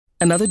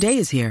Another day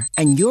is here,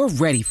 and you're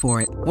ready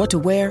for it. What to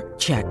wear?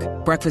 Check.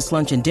 Breakfast,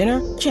 lunch, and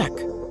dinner? Check.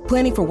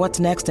 Planning for what's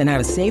next and how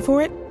to save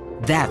for it?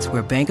 That's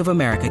where Bank of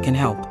America can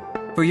help.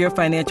 For your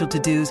financial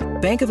to-dos,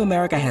 Bank of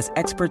America has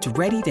experts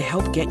ready to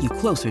help get you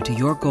closer to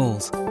your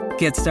goals.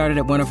 Get started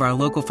at one of our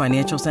local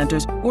financial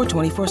centers or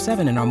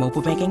 24/7 in our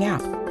mobile banking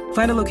app.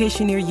 Find a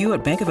location near you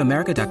at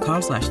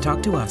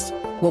bankofamerica.com/talktous.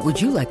 What would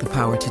you like the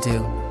power to do?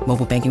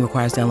 Mobile banking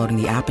requires downloading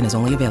the app and is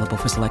only available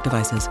for select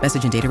devices.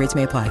 Message and data rates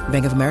may apply.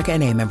 Bank of America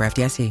NA, member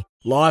FDIC.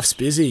 Life's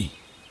busy.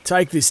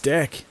 Take this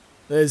deck.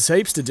 There's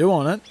heaps to do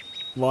on it,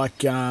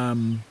 like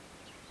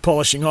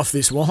polishing off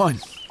this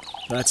wine.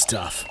 That's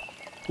tough.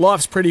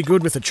 Life's pretty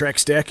good with a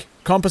Trex deck.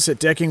 Composite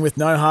decking with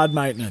no hard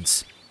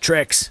maintenance.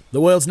 Trex,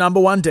 the world's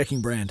 #1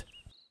 decking brand.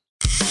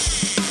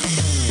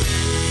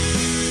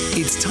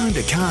 It's time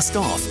to cast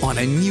off on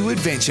a new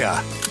adventure.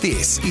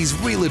 This is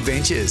Real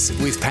Adventures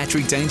with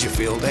Patrick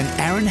Dangerfield and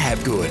Aaron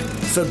Habgood.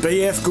 For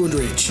BF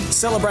Goodrich,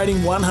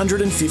 celebrating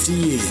 150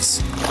 years.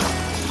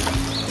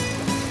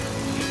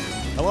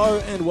 Hello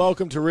and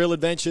welcome to Real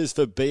Adventures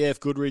for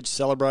BF Goodrich,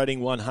 celebrating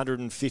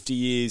 150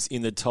 years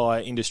in the tyre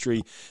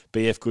industry.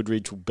 BF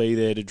Goodrich will be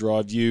there to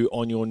drive you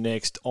on your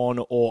next on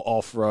or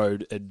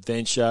off-road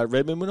adventure.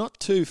 Redmond, we're not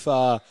too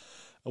far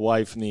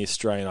away from the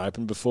Australian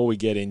Open. Before we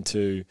get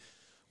into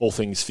all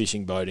things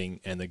fishing, boating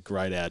and the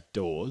great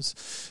outdoors,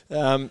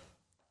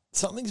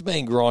 something's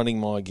been grinding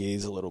my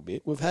gears a little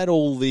bit. We've had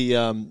all the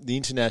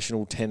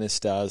international tennis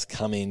stars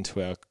come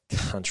into our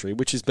country,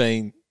 which has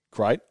been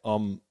great.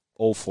 I'm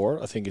all for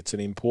it. I think it's an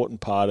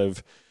important part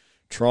of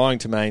trying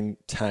to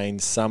maintain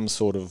some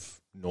sort of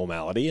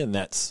normality, and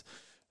that's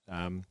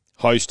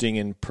hosting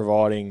and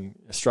providing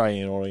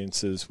Australian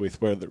audiences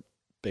with, whether it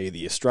be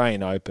the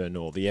Australian Open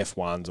or the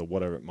F1s or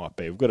whatever it might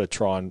be. We've got to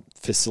try and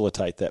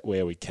facilitate that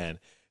where we can.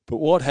 But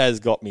what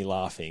has got me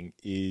laughing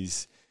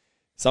is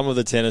some of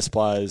the tennis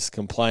players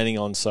complaining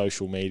on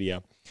social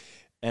media,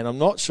 and I'm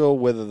not sure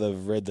whether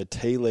they've read the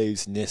tea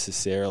leaves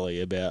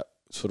necessarily about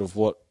sort of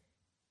what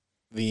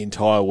the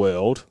entire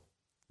world,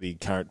 the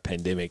current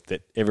pandemic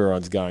that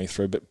everyone's going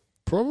through, but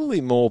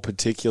probably more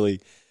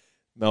particularly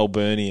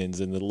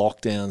Melburnians and the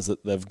lockdowns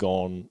that they've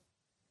gone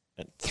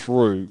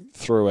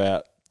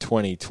throughout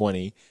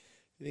 2020.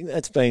 I think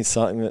that's been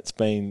something that's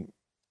been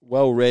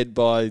well read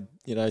by,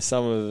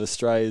 some of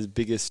Australia's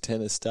biggest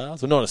tennis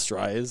stars. Well, not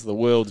Australia's, the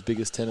world's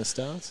biggest tennis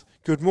stars.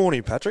 Good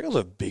morning, Patrick. That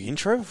was a big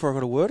intro before I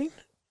got a word in.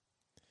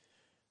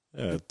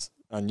 Yeah, it's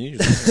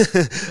unusual.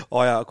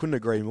 I couldn't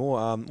agree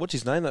more. What's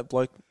his name? That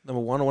bloke,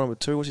 number 1 or number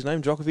 2? What's his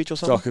name? Djokovic or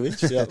something?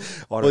 Djokovic, yeah.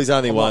 Well, he's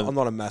only won. I'm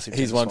not a massive.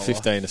 He's won follower.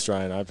 15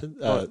 Australian Open.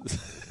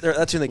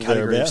 That's in the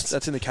category.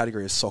 That's in the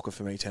category of soccer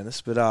for me,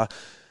 tennis. But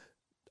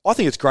I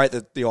think it's great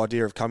that the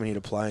idea of coming here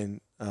to play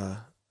and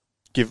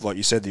give, like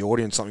you said, the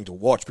audience something to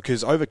watch,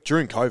 because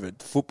during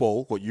COVID,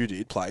 football, what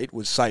you played,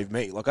 was saved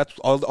me. Like I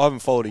haven't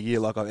followed a year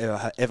like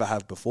I've ever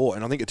have before,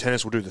 and I think the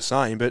tennis will do the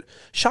same. But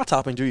shut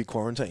up and do your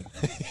quarantine.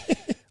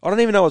 I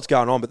don't even know what's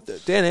going on,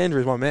 but Dan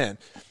Andrews is my man.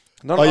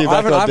 I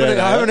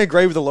haven't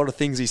agreed with a lot of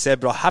things he said,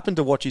 but I happened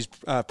to watch his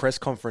press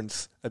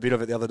conference, a bit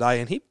of it the other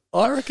day, and he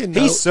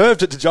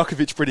served it to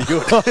Djokovic pretty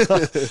good.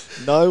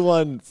 No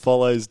one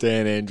follows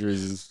Dan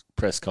Andrews'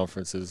 press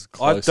conferences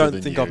closer I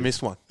don't think I've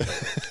missed one.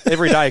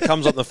 Every day it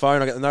comes on the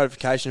phone, I get the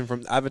notification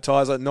from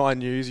advertiser, 9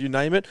 News, you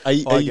name it,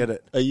 I get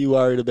it. Are you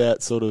worried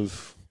about sort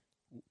of,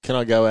 can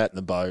I go out in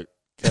the boat?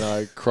 Can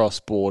I cross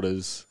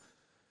borders?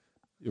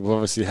 You've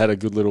obviously had a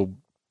good little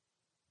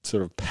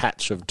sort of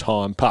patch of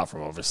time, apart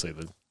from obviously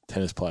the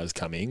tennis players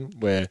coming,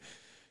 where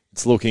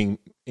it's looking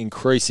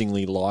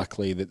increasingly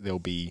likely that there'll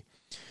be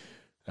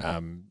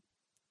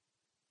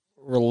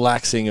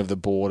relaxing of the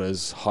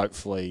borders,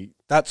 hopefully.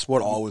 That's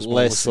what I was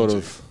less sort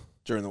of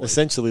during the week.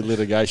 Essentially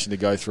litigation to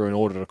go through in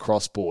order to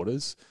cross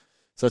borders.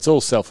 So it's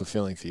all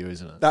self-fulfilling for you,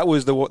 isn't it? That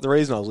was the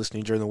reason I was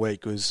listening during the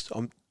week, was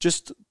I'm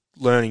just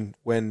learning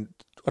when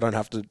I don't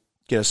have to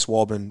get a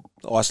swab and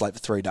isolate for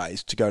 3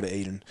 days to go to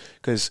Eden,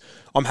 because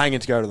I'm hanging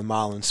to go to the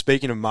Marlin.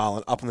 Speaking of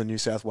Marlin, up on the New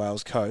South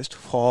Wales coast,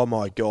 oh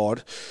my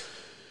God,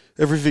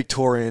 every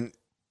Victorian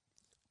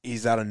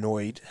is that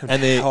annoyed.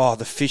 And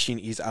the fishing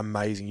is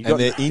amazing.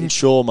 They're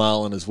inshore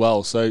marlin as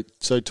well. So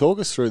talk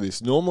us through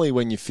this. Normally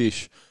when you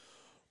fish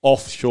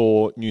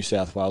offshore New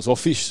South Wales, or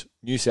fish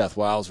New South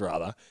Wales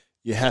rather,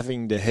 you're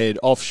having to head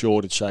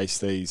offshore to chase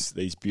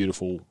these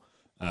beautiful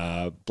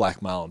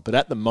black marlin. But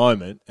at the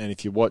moment, and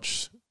if you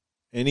watch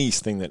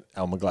anything that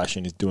Al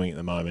McGlashan is doing at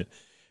the moment,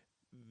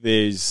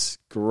 there's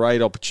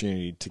great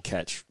opportunity to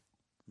catch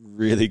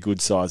really good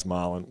sized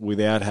marlin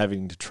without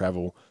having to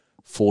travel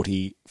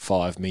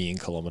 45 million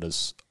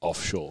kilometres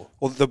offshore.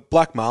 Well, the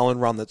black marlin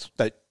run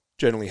that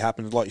generally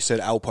happens, like you said,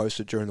 Al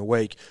posted during the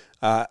week,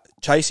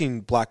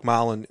 chasing black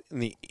marlin in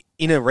the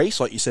inner reefs,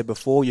 like you said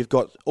before, you've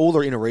got all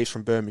the inner reefs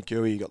from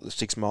Bermuda, you've got the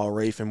 6 Mile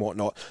Reef and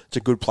whatnot. It's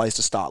a good place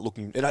to start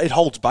looking. It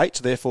holds bait,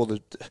 so therefore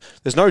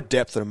there's no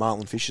depth that a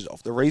marlin fishes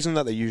off. The reason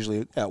that they're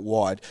usually out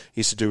wide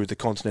is to do with the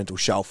continental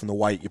shelf and the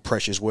way your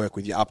pressures work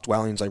with your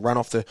upwellings. They run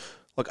off the...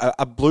 Like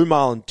a blue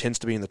marlin tends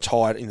to be in the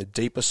tide, in the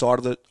deeper side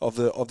of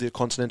the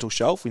continental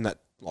shelf, in that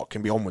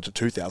can be onwards of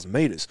 2,000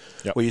 metres,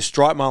 where your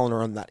striped marlin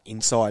are on that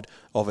inside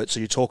of it. So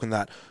you're talking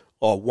that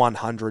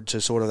 100 to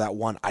sort of that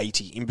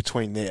 180 in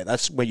between there.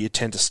 That's where you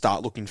tend to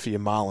start looking for your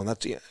marlin.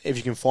 That's if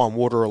you can find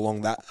water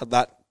along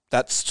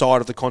that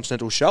side of the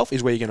continental shelf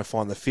is where you're going to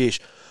find the fish.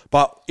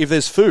 But if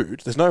there's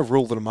food, there's no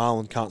rule that a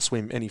marlin can't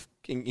swim any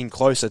in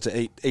closer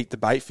to eat the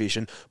bait fish.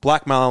 And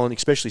black marlin,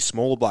 especially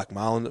smaller black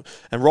marlin,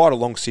 and right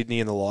along Sydney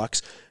and the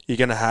likes, you're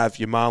going to have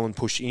your marlin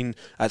push in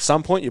at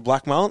some point, your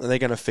black marlin, and they're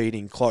going to feed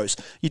in close.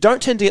 You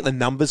don't tend to get the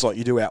numbers like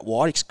you do out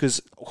wide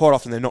because quite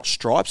often they're not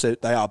stripes,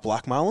 they are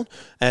black marlin.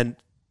 And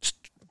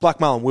black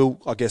marlin will,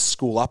 I guess,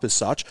 school up as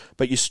such,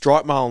 but your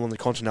striped marlin on the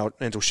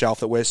continental shelf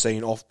that we're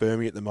seeing off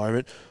Burmie at the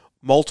moment,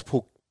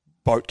 multiple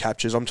boat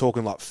captures, I'm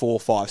talking like 4,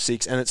 5,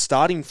 6, and it's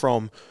starting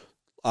from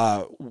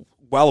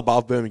well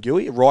above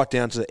Bermagui right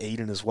down to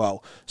Eden as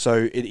well.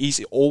 So it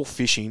is all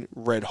fishing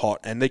red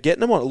hot, and they're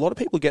getting them on. A lot of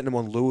people are getting them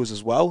on lures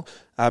as well,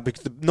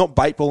 because they're not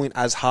bait balling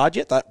as hard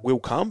yet. That will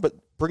come, but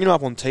bringing them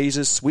up on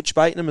teasers, switch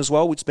baiting them as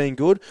well, which has been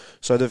good.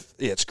 So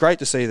it's great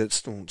to see that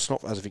it's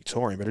not as a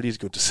Victorian, but it is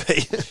good to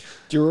see.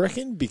 Do you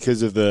reckon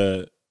because of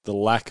the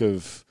lack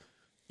of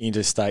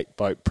interstate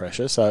boat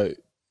pressure? So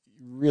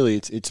really,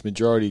 it's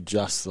majority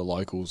just the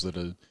locals that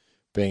are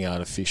being able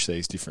to fish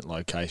these different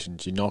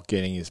locations. You're not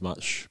getting as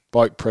much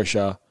boat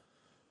pressure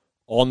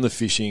on the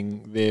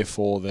fishing,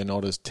 therefore they're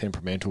not as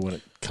temperamental when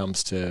it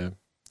comes to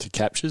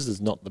captures.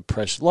 There's not the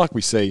pressure like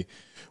we see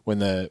when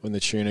the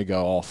tuna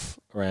go off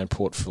around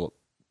Port Phillip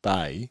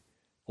Bay.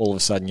 All of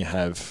a sudden you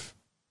have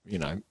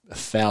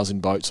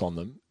 1,000 boats on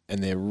them,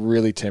 and they're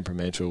really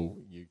temperamental.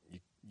 You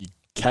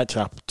catch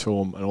up to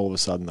them, and all of a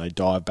sudden they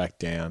dive back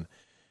down,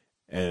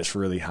 and it's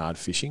really hard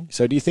fishing.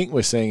 So do you think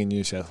we're seeing in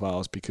New South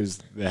Wales, because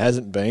there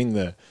hasn't been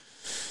the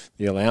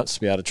allowance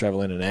to be able to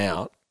travel in and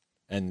out,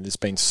 and there's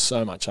been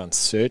so much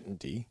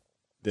uncertainty,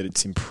 that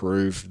it's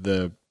improved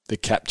the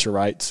capture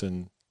rates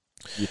and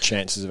your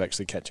chances of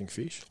actually catching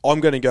fish? I'm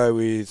going to go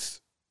with...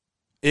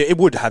 It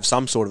would have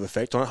some sort of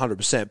effect on it,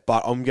 100%,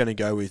 but I'm going to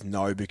go with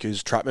no,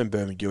 because Trapman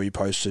Bermagui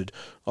posted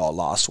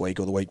last week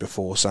or the week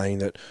before saying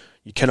that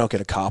you cannot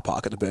get a car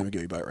park at the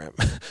Bermagui boat ramp.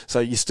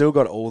 So you still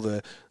got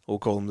we'll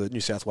call them the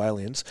New South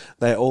Walians.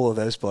 They're all of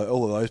those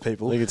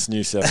people. I think it's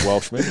New South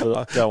Welshmen,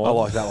 but go on. I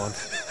like that one.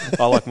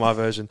 I like my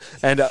version.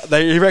 And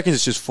he reckons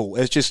it's just full.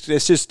 It's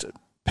just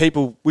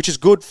people, which is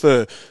good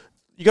for...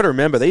 You got to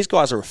remember, these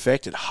guys are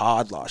affected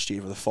hard last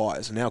year with the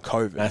fires and now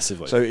COVID.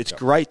 Massively. So it's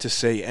great to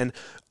see. And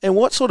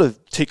what sort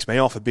of ticks me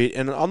off a bit,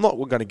 and I'm not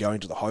going to go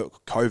into the whole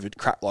COVID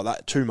crap like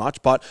that too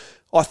much, but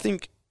I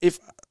think if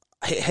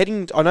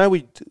heading, I know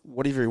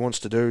whatever he wants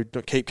to do,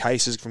 keep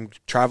cases from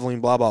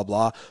travelling, blah, blah,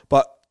 blah,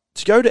 but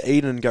to go to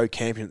Eden and go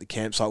camping at the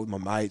campsite with my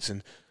mates,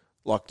 and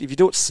if you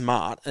do it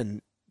smart,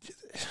 and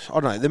I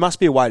don't know, there must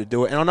be a way to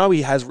do it. And I know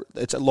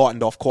it's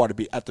lightened off quite a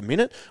bit at the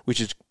minute, which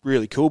is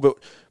really cool, but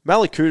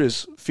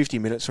Mallacoota 50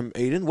 minutes from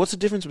Eden. What's the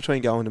difference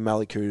between going to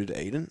Mallacoota to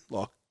Eden?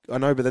 I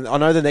know, but then I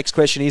know the next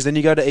question is, then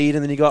you go to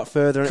Eden, then you go up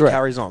further, and Correct. It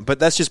carries on. But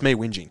that's just me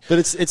whinging. But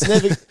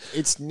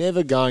it's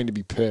never going to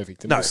be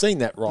perfect. And we've seen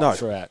that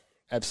throughout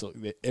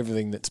absolutely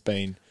everything that's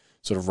been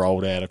sort of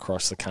rolled out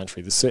across the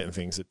country. There's certain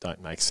things that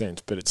don't make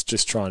sense, but it's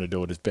just trying to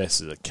do it as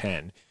best as it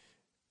can.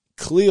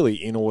 Clearly,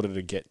 in order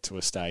to get to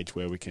a stage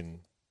where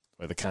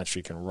the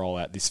country can roll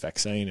out this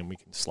vaccine and we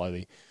can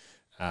slowly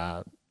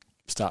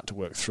start to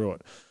work through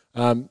it.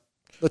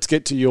 Let's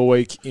get to your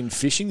week in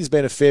fishing. There's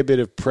been a fair bit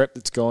of prep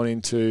that's gone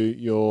into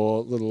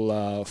your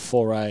little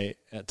foray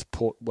out to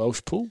Port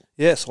Welshpool.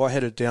 Yeah, so I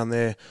headed down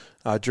there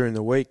during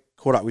the week,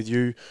 caught up with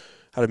you,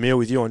 had a meal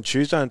with you on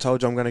Tuesday and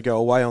told you I'm going to go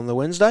away on the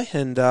Wednesday.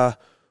 And I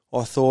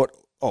thought,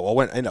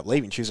 ended up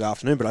leaving Tuesday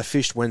afternoon, but I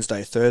fished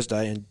Wednesday,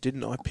 Thursday, and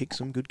didn't I pick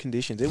some good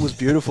conditions? It was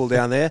beautiful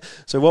down there.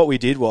 So what we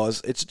did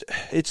was,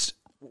 it's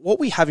what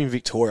we have in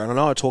Victoria, and I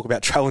know I talk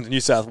about travelling to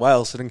New South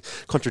Wales and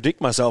contradict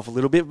myself a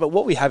little bit, but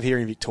what we have here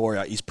in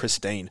Victoria is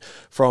pristine.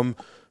 From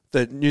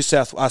the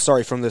South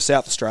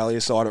Australia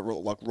side,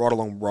 right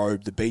along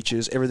Robe, the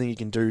beaches, everything you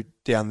can do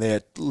down there.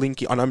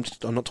 Linky,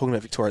 I'm not talking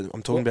about Victoria.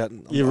 I'm talking about.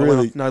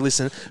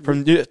 Listen.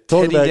 From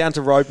heading down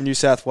to Robe, New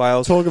South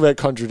Wales. Talk about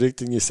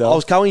contradicting yourself. I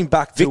was going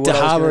back to Victor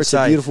Harbour. It's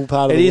a beautiful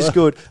part of the world. It is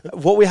good.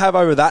 What we have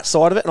over that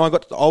side of it, and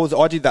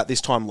I did that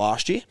this time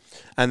last year,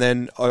 and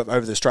then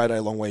over the Australia Day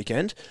long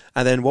weekend,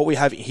 and then what we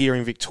have here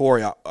in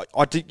Victoria,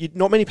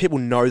 not many people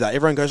know that.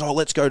 Everyone goes,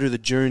 let's go to the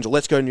dunes, or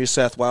let's go to New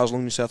South Wales,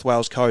 along New South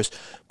Wales coast.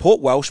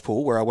 Port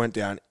Welshpool, where I went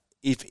down,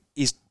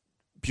 is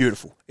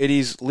beautiful. It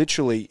is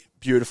literally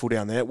beautiful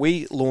down there.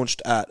 We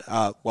launched at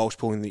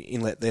Welshpool in the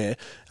inlet there,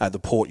 the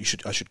port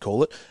I should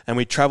call it, and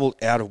we travelled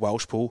out of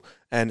Welshpool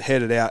and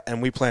headed out,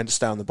 and we planned to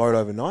stay on the boat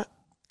overnight.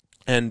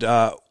 And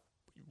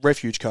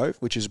Refuge Cove,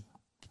 which is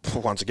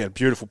once again a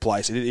beautiful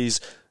place. It is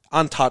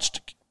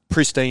untouched,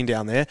 pristine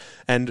down there,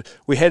 and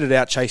we headed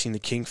out chasing the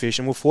kingfish,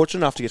 and we're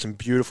fortunate enough to get some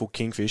beautiful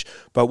kingfish.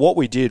 But what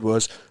we did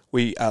was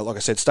we, like I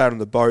said, stayed on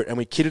the boat, and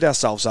we kitted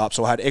ourselves up,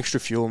 so I had extra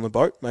fuel on the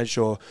boat, made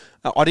sure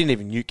I didn't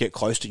even get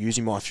close to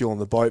using my fuel on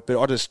the boat, but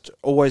I just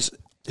always,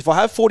 if I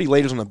have 40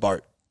 litres on the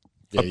boat,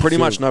 I pretty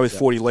much know with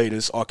 40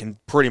 litres, I can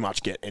pretty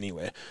much get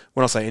anywhere.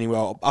 When I say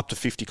anywhere, up to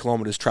 50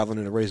 kilometres travelling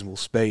at a reasonable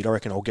speed, I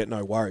reckon I'll get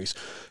no worries.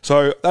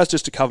 So that's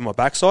just to cover my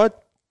backside.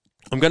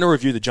 I'm going to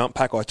review the jump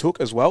pack I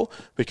took as well,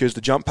 because the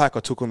jump pack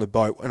I took on the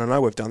boat, and I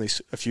know we've done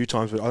this a few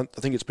times, but I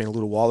think it's been a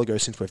little while ago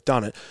since we've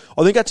done it.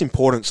 I think that's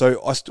important.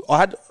 So I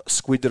had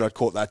squid that I'd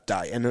caught that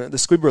day, and the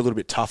squid were a little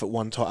bit tough at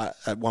one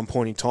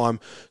point in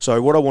time.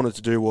 So what I wanted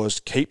to do was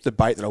keep the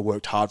bait that I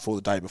worked hard for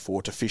the day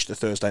before to fish the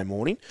Thursday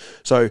morning.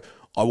 So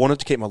I wanted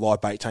to keep my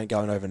live bait tank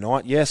going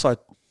overnight. Yes, I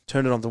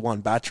turned it on to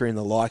one battery and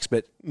the likes,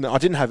 but no, I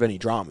didn't have any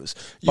dramas.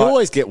 You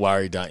always get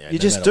worried, don't you? You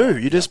just do.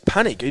 You just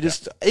panic. You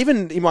just,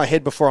 even in my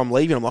head before I'm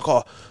leaving, I'm like,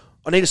 oh,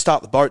 I need to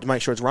start the boat to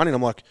make sure it's running.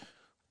 I'm like,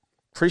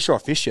 pretty sure I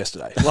fished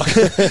yesterday. Like,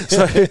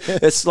 so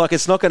it's like,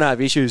 it's not going to have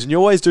issues. And you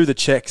always do the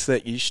checks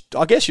that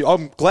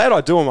I'm glad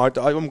I do them.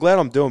 I'm glad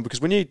I'm doing,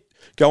 because when you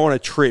go on a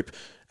trip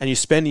and you're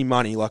spending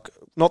money, like,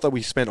 not that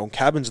we spent on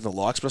cabins and the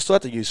likes, but I still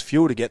have to use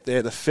fuel to get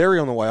there, the ferry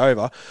on the way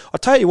over. I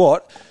tell you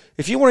what,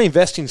 if you want to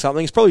invest in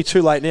something, it's probably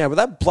too late now, but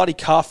that bloody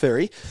car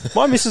ferry,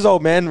 my missus'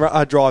 old man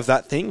drives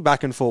that thing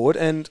back and forward,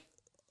 and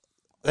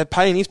they're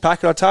paying his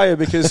packet, I tell you,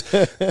 because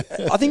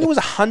I think it was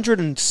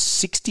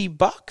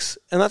 $160,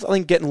 and that's, I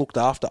think, getting looked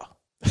after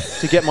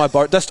to get my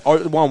boat. That's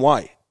one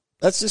way.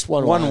 That's just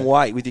one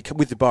way with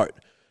the boat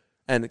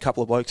and a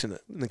couple of blokes in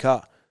the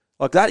car.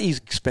 Like, that is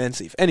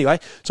expensive. Anyway,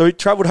 so we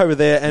travelled over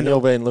there, and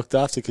you're being looked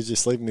after because you're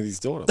sleeping with his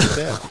daughter.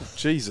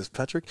 Jesus,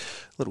 Patrick,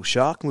 little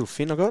shark, little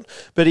fin I got,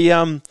 but he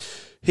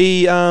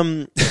he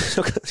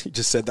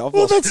just said that.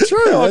 Well, that's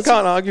true. I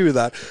can't argue with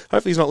that.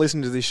 Hopefully he's not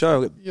listening to this show.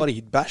 I'll get bloody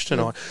bashed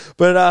tonight.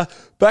 But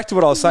back to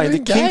what I was saying. The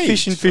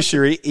kingfishing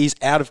fishery is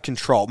out of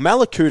control.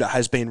 Malakuta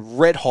has been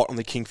red hot on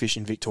the kingfish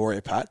in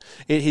Victoria, Pat.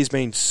 It has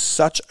been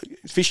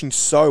fishing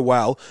so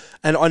well.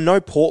 And I know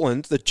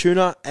Portland, the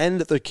tuna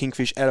and the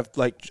kingfish out of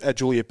at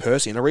Julia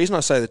Percy. And the reason I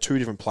say the two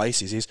different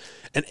places is,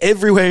 and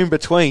everywhere in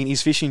between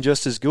is fishing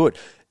just as good.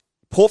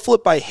 Port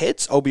Phillip Bay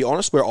Heads, I'll be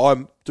honest, where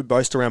I'm to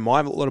boast around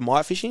a lot of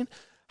my fishing,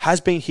 has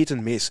been hit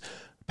and miss.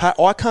 Pat,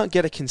 I can't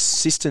get a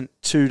consistent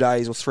 2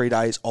 days or 3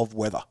 days of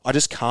weather. I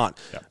just can't.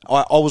 Yep.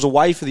 I was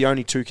away for the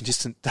only two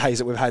consistent days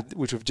that we've had,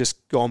 which have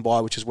just gone by,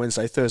 which is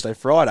Wednesday, Thursday,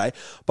 Friday.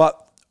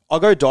 But I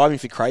go diving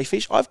for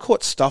crayfish. I've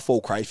caught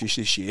stuffall crayfish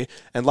this year.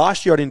 And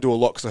last year I didn't do a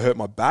lot because I hurt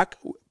my back.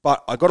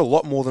 But I got a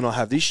lot more than I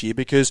have this year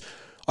because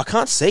I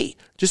can't see.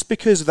 Just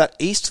because of that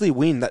easterly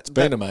wind. That's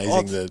been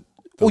amazing.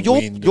 Well,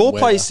 your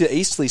place, the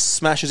easterly,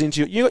 smashes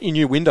into you got your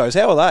new windows.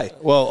 How are they?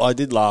 Well, I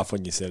did laugh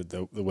when you said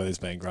the weather's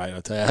been great.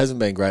 I tell you, it hasn't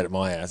been great at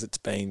my house. It's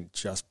been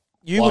just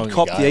you would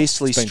cop the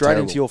easterly straight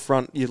into your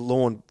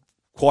lawn,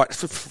 quite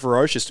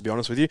ferocious, to be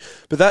honest with you.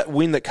 But that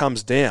wind that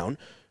comes down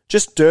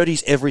just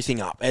dirties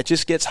everything up. It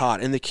just gets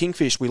hard. And the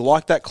kingfish, we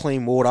like that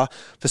clean water.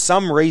 For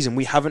some reason,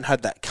 we haven't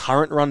had that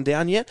current run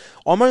down yet.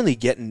 I'm only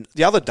getting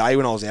the other day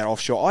when I was out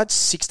offshore, I had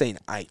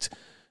 16.8.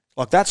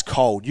 Like, that's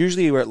cold.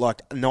 Usually we're at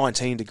like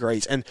 19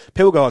 degrees. And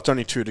people go, oh, it's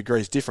only 2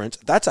 degrees difference.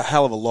 That's a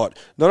hell of a lot.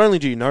 Not only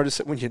do you notice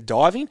it when you're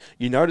diving,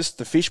 you notice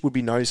the fish would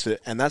be noticed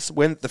it. And that's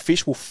when the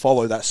fish will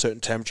follow that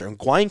certain temperature. And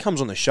Gwayne comes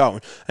on the show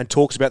and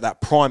talks about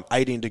that prime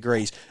 18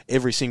 degrees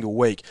every single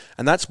week.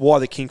 And that's why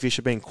the kingfish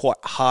have been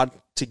quite hard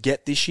to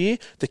get this year.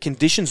 The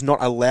conditions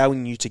not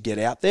allowing you to get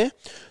out there.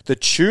 The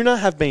tuna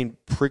have been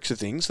pricks of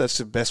things. That's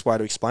the best way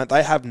to explain it.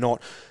 They have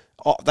not...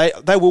 Oh,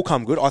 they will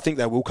come good. I think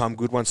they will come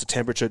good once the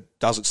temperature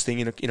does its thing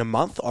in a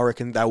month. I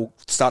reckon they will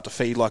start to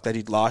feed like they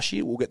did last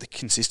year. We'll get the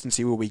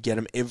consistency where we get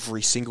them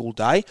every single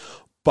day.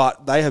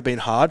 But they have been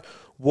hard.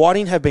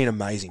 Whiting have been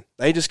amazing.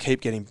 They just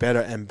keep getting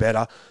better and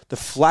better. The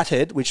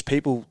flathead, which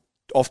people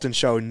often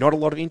show not a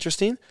lot of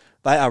interest in,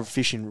 they are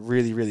fishing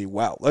really, really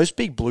well. Those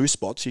big blue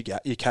spots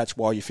you catch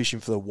while you're fishing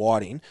for the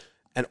whiting.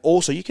 And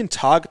also, you can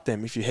target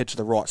them if you head to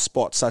the right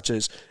spot, such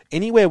as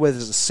anywhere where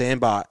there's a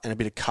sandbar and a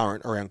bit of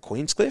current around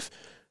Queenscliff.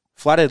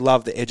 Flathead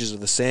love the edges of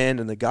the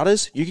sand and the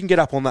gutters. You can get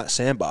up on that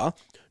sandbar,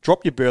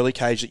 drop your burley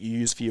cage that you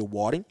use for your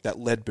whiting, that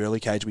lead burley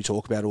cage we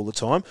talk about all the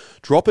time,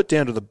 drop it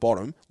down to the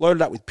bottom, load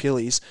it up with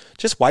pillies,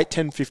 just wait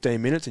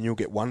 10-15 minutes and you'll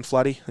get one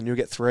flatty, then you'll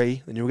get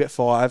 3, then you'll get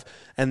 5,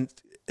 and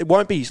it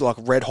won't be like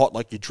red hot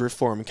like you drift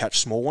for them and catch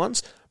small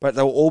ones, but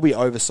they'll all be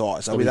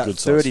oversized. They'll be that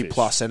 30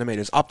 plus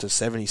centimetres, up to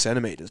 70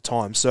 centimetres at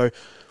times. So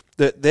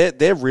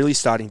they're really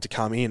starting to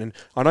come in. And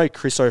I know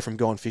Chriso from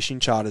Gone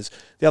Fishing Charters,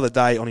 the other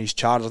day on his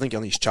charters, I think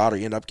on his charter,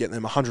 he ended up getting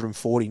them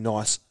 140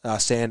 nice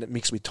sand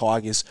mixed with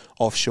tigers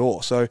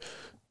offshore. So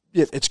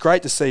yeah, it's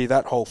great to see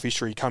that whole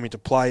fishery come into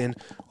play. And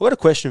I've got a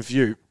question for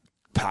you,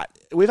 Pat.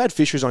 We've had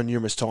fisheries on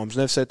numerous times,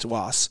 and they've said to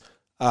us,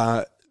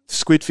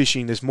 squid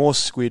fishing, there's more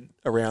squid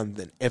around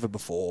than ever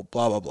before,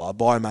 blah, blah, blah,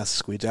 biomass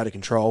squid's out of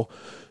control.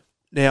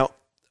 Now,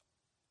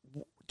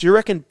 do you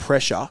reckon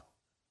pressure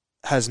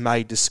has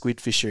made the squid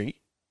fishery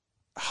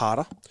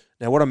harder?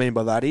 Now, what I mean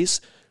by that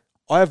is,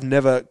 I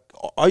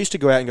used to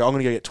go out and go, I'm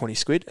going to go get 20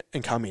 squid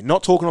and come in.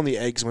 Not talking on the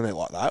eggs when they're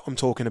like that. I'm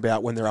talking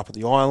about when they're up at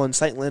the island,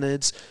 St.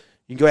 Leonard's.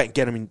 You can go out and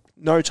get them in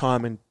no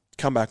time and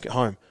come back at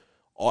home.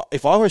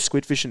 If I was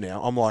squid fishing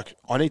now, I'm like,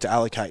 I need to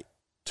allocate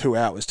 2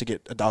 hours to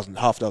get a dozen,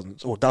 half dozen,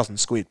 or a dozen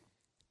squid.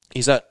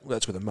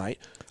 That's with a mate?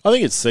 I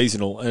think it's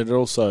seasonal, and it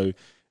also,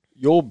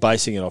 you're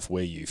basing it off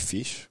where you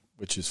fish,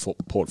 which is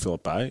Port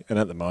Phillip Bay. And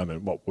at the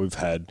moment, what we've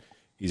had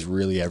is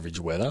really average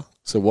weather.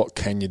 So what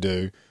can you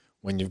do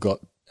when you've got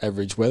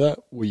average weather?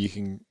 Well, you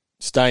can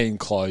stay in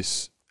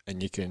close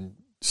and you can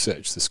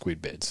search the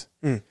squid beds.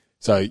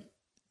 So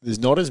there's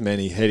not as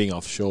many heading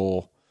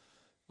offshore.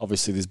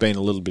 Obviously, there's been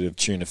a little bit of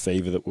tuna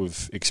fever that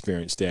we've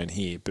experienced down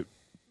here, but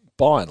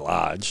by and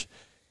large,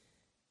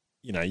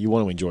 you know, you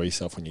want to enjoy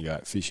yourself when you go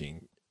out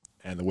fishing,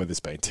 and the weather's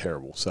been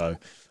terrible. So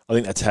I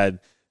think that's had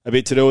a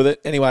bit to do with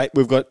it. Anyway,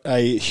 we've got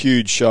a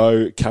huge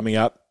show coming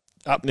up.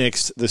 Up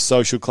next, the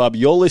Social Club.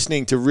 You're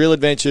listening to Real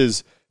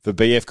Adventures for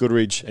BF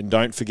Goodrich, and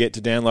don't forget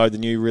to download the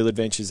new Real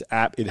Adventures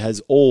app. It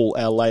has all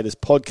our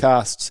latest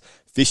podcasts,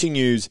 fishing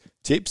news,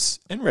 tips,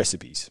 and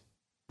recipes.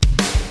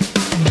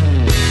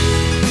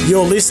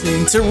 You're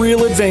listening to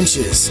Real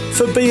Adventures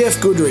for BF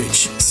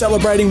Goodrich,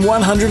 celebrating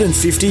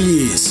 150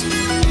 years.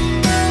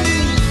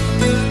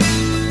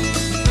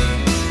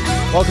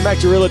 Welcome back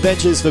to Real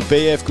Adventures for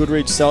BF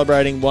Goodrich,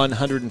 celebrating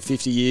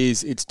 150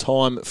 years. It's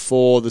time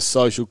for the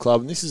Social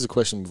Club, and this is a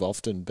question we've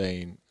often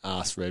been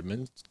asked,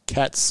 Redmond.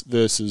 Cats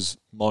versus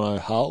mono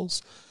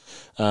hulls,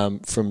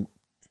 from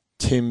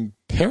Tim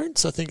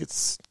Parents. I think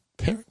it's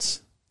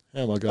Parents.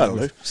 How am I going? I don't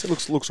know.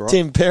 It looks right.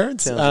 Tim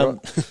Parents.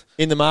 Right.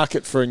 In the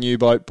market for a new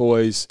boat,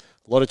 boys.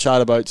 A lot of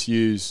charter boats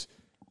use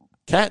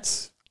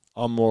cats.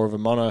 I'm more of a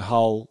mono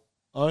hull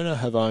owner,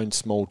 have owned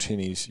small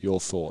tinnies. Your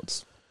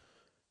thoughts?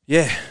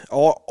 Yeah,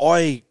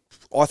 I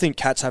think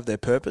cats have their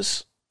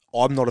purpose.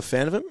 I'm not a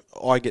fan of them.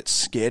 I get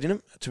scared in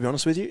them, to be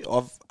honest with you.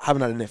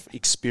 Haven't had enough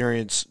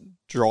experience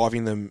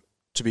driving them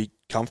to be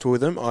comfortable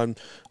with them.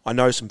 I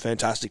know some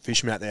fantastic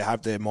fishermen out there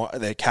have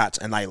their cats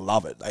and they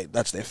love it.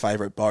 That's their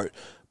favourite boat.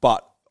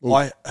 But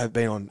I have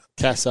been on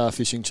Cassar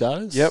fishing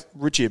charters. Yep,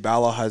 Richie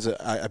Abala has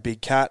a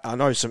big cat. I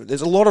know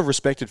there's a lot of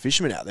respected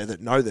fishermen out there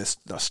that know their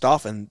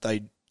stuff, and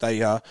they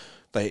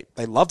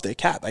love their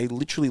cat. They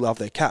literally love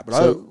their cat. But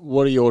so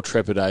what are your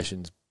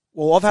trepidations?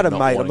 Well, I've had a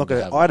mate.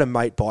 I had a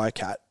mate buy a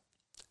cat.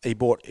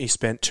 He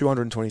spent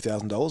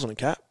 $220,000 on a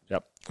cat.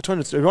 Yep.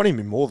 It might even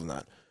be more than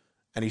that,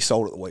 and he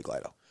sold it a week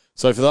later.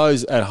 So for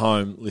those at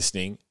home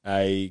listening,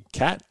 a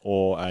cat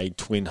or a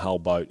twin hull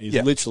boat is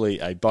literally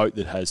a boat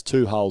that has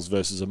two hulls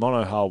versus a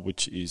mono hull,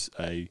 which is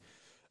a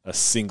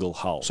single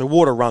hull. So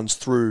water runs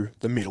through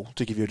the middle,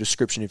 to give you a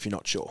description if you're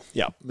not sure.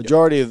 Yeah.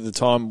 Majority of the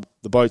time,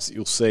 the boats that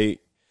you'll see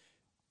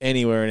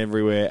anywhere and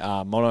everywhere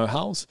are mono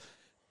hulls,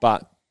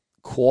 but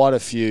quite a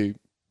few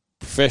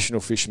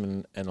professional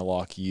fishermen and the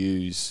like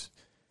use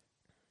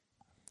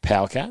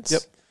power cats.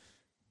 Yep.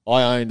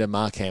 I owned a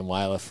Markham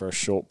whaler for a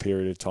short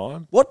period of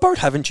time. What boat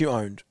haven't you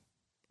owned?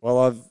 Well,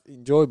 I've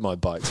enjoyed my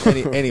boats.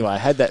 Anyway, I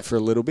had that for a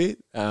little bit.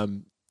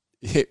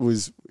 It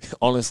was,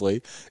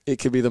 honestly, it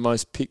could be the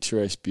most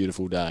picturesque,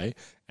 beautiful day,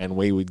 and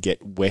we would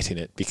get wet in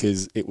it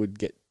because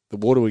the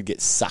water would get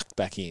sucked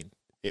back in.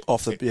 It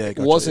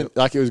wasn't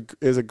like it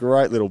was a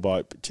great little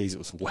boat, but geez, it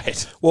was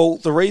wet. Well,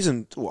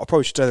 I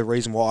probably should say the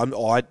reason why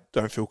I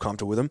don't feel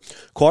comfortable with them.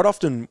 Quite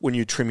often when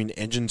you're trimming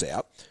engines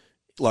out,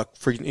 like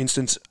for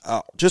instance,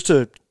 just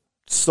to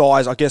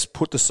size, I guess,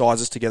 put the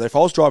sizes together. If I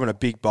was driving a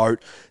big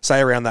boat, say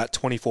around that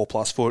 24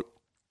 plus foot,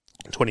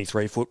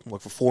 23 foot,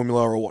 like for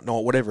Formula or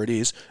whatnot, whatever it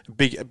is,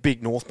 a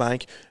big North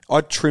Bank,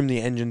 I'd trim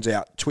the engines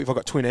out. If I've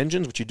got twin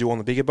engines, which you do on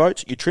the bigger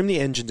boats, you trim the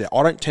engines out.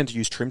 I don't tend to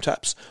use trim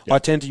taps. Yep. I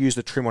tend to use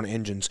the trim on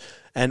engines.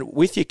 And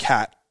with your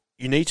cat,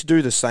 you need to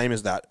do the same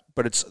as that,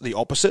 but it's the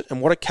opposite.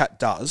 And what a cat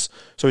does,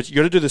 so you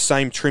got to do the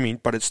same trimming,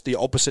 but it's the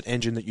opposite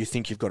engine that you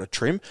think you've got to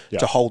trim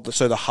to hold,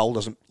 so the hull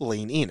doesn't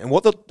lean in. And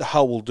what the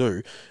hull will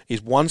do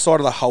is one side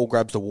of the hull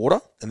grabs the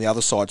water and the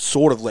other side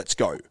sort of lets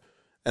go.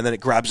 And then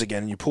it grabs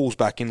again and you pulls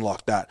back in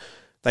like that.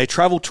 They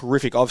travel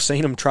terrific. I've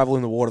seen them travel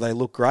in the water. They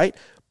look great,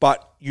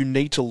 but you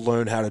need to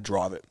learn how to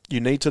drive it. You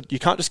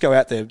can't just go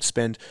out there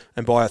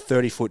and buy a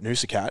 30-foot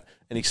Noosa cat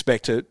and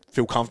expect to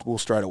feel comfortable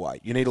straight away.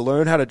 You need to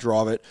learn how to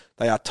drive it.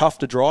 They are tough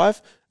to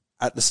drive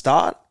at the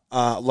start.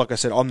 Like I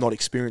said, I'm not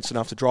experienced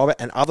enough to drive it,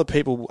 and other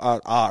people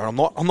are. I'm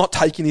not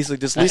taking this.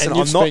 Just listen. And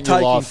you've spent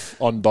your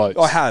life on boats.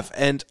 I have,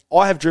 and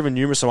I have driven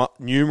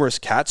numerous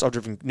cats. I've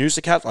driven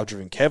Noosa cats. I've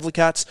driven Kevlar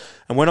cats,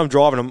 and when I'm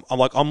driving,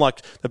 I'm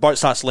like the boat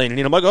starts leaning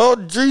in. I'm like, oh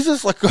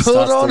Jesus! Like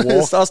hold on,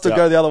 it starts to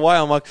go the other way.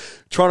 I'm like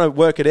trying to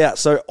work it out.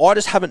 So I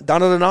just haven't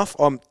done it enough.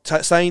 I'm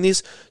saying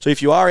this. So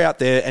if you are out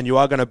there and you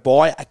are going to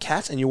buy a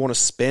cat and you want to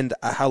spend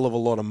a hell of a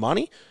lot of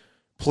money,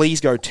 please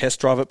go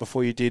test drive it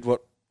before you did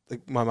what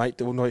my mate,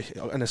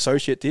 an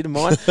associate did of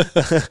mine,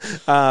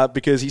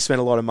 because he spent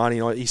a lot of money.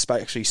 He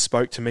actually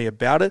spoke to me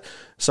about it.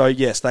 So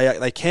yes,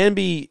 they can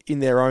be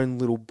in their own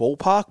little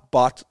ballpark,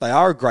 but they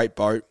are a great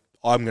boat.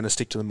 I'm going to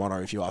stick to the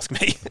mono if you ask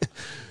me.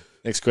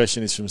 Next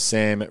question is from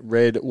Sam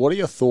Red. What are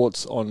your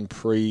thoughts on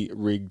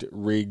pre-rigged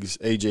rigs,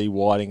 e.g.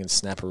 whiting and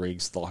snapper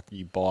rigs like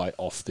you buy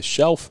off the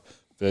shelf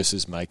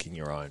versus making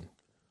your own?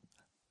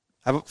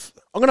 I'm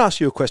going to ask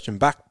you a question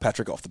back,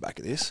 Patrick, off the back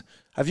of this.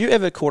 Have you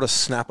ever caught a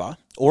snapper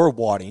or a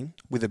whiting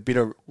with a bit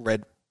of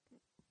red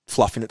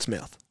fluff in its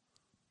mouth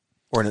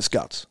or in its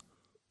guts?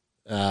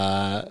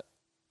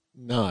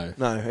 No.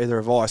 No, either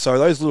have I. So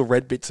those little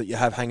red bits that you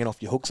have hanging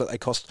off your hooks that they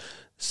cost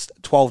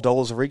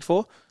 $12 a rig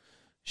for,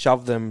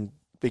 shove them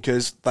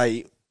because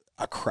they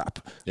are crap.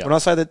 Yep. When I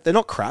say that they're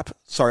not crap,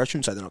 sorry, I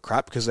shouldn't say they're not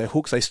crap because they're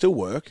hooks, they still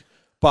work.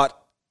 But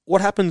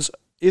what happens,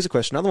 here's a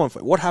question, another one for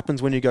you. What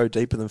happens when you go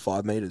deeper than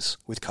 5 metres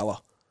with colour?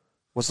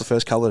 What's the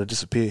first colour to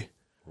disappear?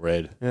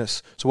 Red.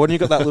 Yes. So when you've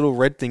got that little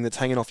red thing that's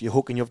hanging off your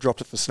hook and you've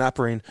dropped it for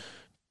snapper in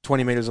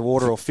 20 metres of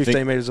water or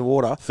 15 metres of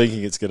water,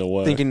 thinking it's going to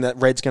work, thinking that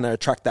red's going to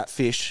attract that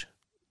fish,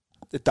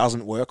 it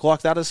doesn't work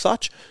like that as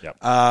such. Yep.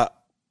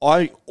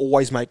 I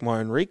always make my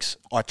own rigs.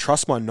 I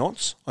trust my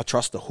knots. I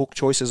trust the hook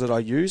choices that I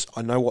use.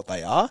 I know what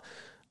they are.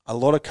 A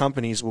lot of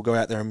companies will go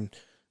out there and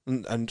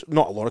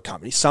not a lot of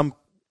companies, some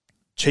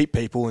cheap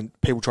people and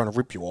people trying to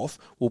rip you off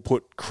will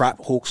put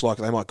crap hooks. Like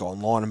they might go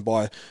online and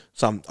buy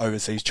some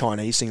overseas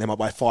Chinese thing. They might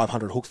buy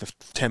 500 hooks for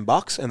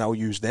 $10 and they'll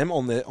use them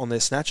on their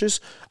snatches.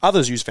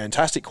 Others use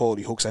fantastic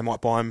quality hooks. They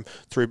might buy them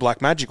through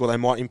Black Magic or they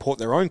might import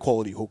their own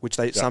quality hook, which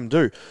some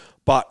do.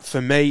 But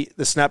for me,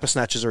 the snapper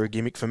snatches are a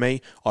gimmick for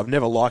me. I've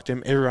never liked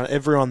them.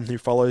 Everyone who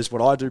follows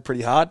what I do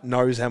pretty hard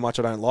knows how much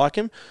I don't like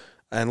them.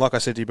 And like I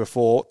said to you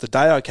before, the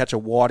day I catch a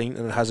whiting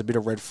and it has a bit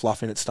of red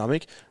fluff in its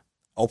stomach,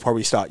 I'll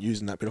probably start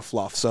using that bit of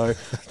fluff. So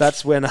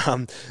that's when,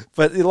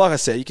 but like I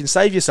said, you can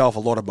save yourself a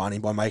lot of money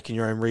by making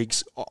your own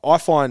rigs. I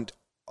find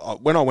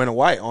when I went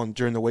away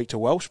during the week to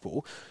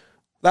Welshpool,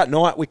 that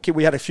night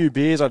we had a few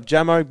beers. I had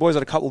Jamo, boys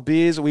had a couple of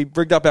beers. We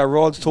rigged up our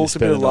rods, talked a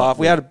bit of laugh.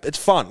 It's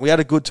fun. We had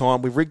a good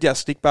time. We rigged our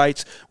stick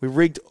baits. We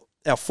rigged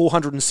our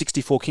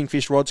 464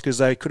 Kingfish rods because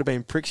they could have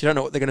been pricks. You don't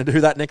know what they're going to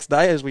do that next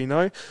day, as we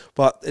know.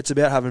 But it's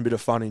about having a bit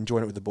of fun and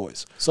enjoying it with the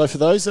boys. So for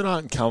those that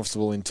aren't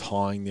comfortable in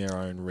tying their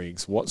own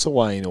rigs, what's a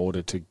way in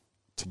order to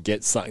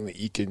get something that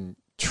you can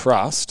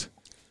trust,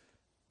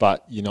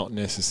 but you're not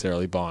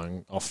necessarily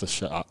buying off the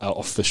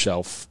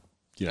shelf,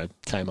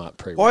 Kmart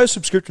pre-rig? Buy a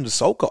subscription to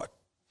Salt Guide.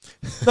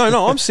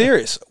 No, I'm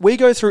serious. We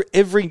go through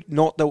every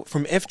knot,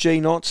 from FG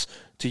knots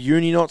to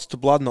uni knots to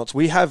blood knots.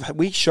 We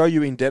show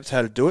you in depth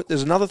how to do it.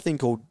 There's another thing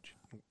called,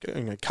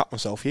 I'm going to cut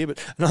myself here,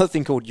 but another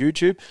thing called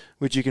YouTube,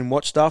 which you can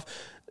watch stuff.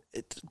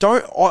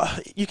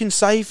 You can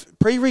save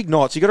pre-rig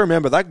knots. You got to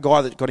remember that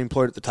guy that got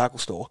employed at the tackle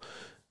store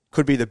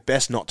could be the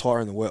best knot tyer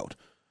in the world,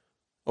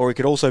 or he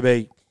could also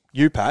be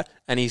you, Pat,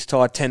 and he's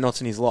tied 10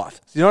 knots in his life.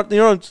 You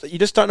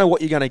just don't know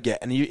what you're going to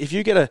get. And if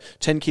you get a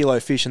 10-kilo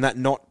fish and that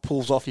knot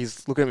pulls off,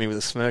 he's looking at me with a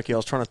smirky. I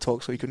was trying to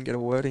talk so he couldn't get a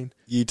word in.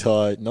 You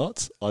tie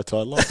knots, I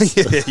tie lots.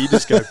 Yeah, you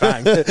just go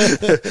bang.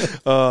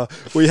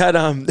 We had,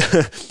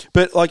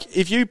 but like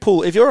if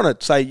you're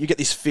on say you get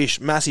this fish,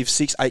 massive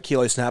 6-8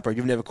 kilo snapper,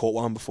 you've never caught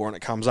one before, and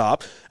it comes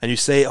up, and you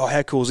see, oh,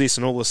 how cool is this?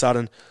 And all of a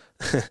sudden,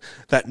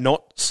 that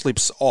knot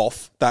slips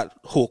off that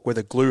hook where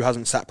the glue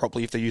hasn't sat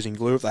properly. If they're using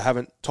glue, if they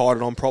haven't tied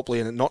it on properly,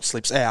 and the knot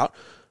slips out,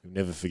 you'll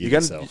never forget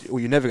yourself. Well,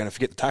 you're never going to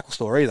forget the tackle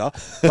store either.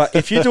 But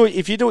if you do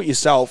it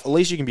yourself, at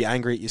least you can be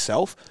angry at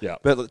yourself. Yeah.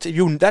 But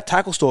that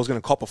tackle store is going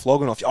to cop a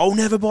flogging off you. Oh,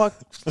 never buy.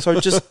 So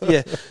just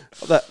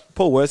that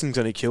Paul Worthing's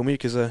going to kill me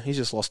because he's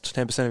just lost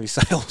 10% of his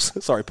sales.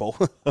 Sorry, Paul.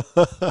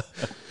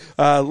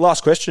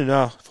 Last question.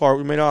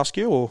 For me to ask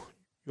you, or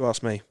you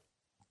ask me?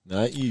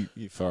 No, you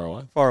far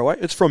away. Far away.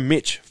 It's from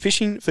Mitch.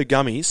 Fishing for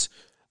gummies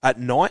at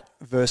night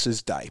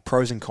versus day.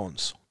 Pros and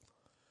cons.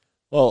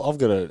 Well, I've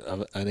got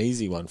an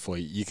easy one for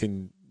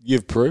you.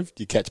 You've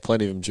proved you catch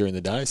plenty of them during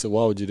the day, so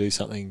why would you do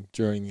something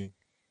during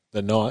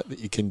the night that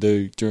you can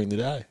do during the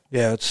day?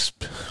 Yeah,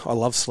 I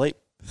love sleep.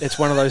 It's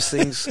one of those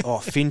things.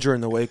 Finn during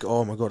the week.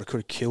 Oh my God, I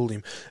could have killed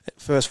him.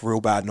 First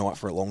real bad night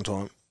for a long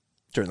time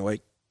during the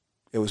week.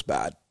 It was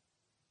bad.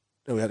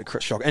 We had a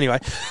shock. Anyway,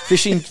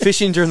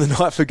 fishing during the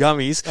night for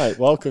gummies. Hey,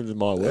 welcome to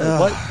my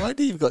world. Why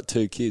do you've got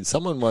 2 kids?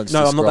 Someone once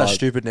described... I'm not that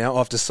stupid now.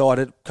 I've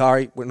decided,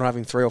 Kari, we're not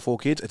having 3 or 4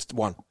 kids. It's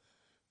 1.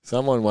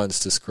 Someone once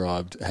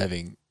described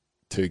having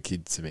 2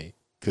 kids to me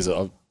because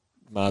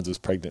Marge was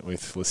pregnant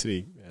with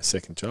Felicity, our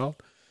second child.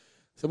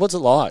 So what's it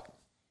like?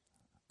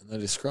 And they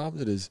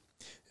described it as,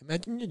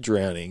 imagine you're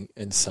drowning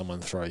and someone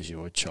throws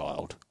you a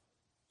child.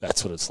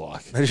 That's what it's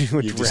like.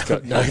 You've just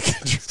got no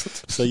control.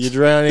 So you're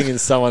drowning and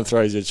someone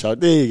throws you a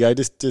child. There you go.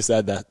 Just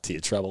add that to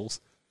your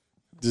troubles.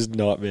 Just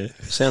nightmare.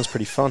 Sounds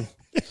pretty fun.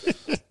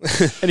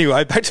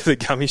 Anyway, back to the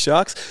gummy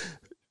sharks.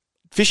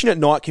 Fishing at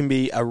night can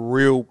be a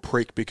real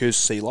prick because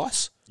sea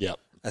lice. Yep.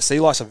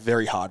 Sea lice are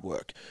very hard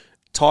work.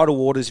 Tidal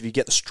waters, if you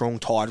get the strong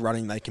tide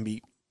running, they can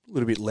be a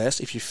little bit less.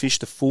 If you fish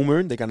the full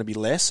moon, they're going to be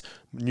less.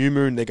 New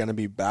moon, they're going to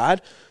be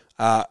bad.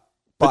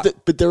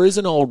 But there is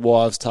an old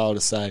wives' tale to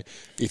say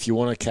if you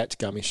want to catch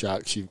gummy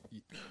sharks,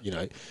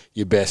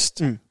 you're best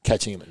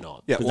catching them at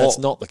night. Yeah, but that's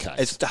not the case.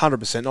 It's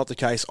 100% not the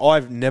case. I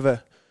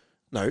never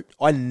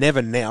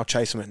now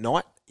chase them at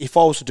night. If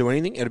I was to do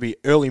anything, it'd be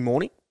early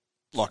morning.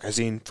 Like as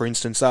in, for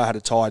instance, say I had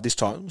a tide this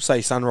time.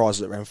 Say sunrise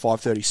is at around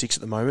 5:36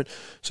 at the moment.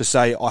 So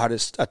say I had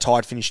a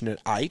tide finishing at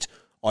 8.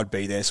 I'd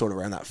be there sort of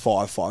around that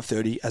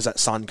 5:30 as that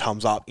sun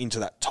comes up into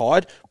that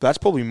tide. But that's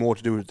probably more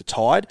to do with the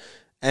tide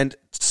and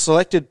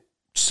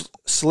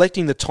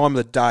selecting the time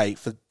of the day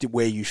for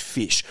where you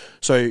fish.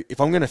 So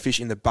if I'm going to fish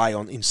in the bay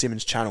in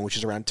Simmons Channel, which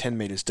is around 10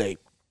 metres deep,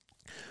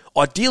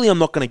 Ideally, I'm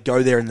not going to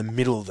go there in the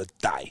middle of the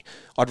day.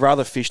 I'd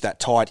rather fish that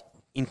tide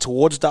in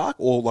towards dark,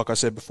 or like I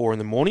said before, in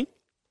the morning.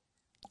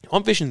 If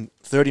I'm fishing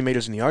 30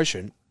 metres in the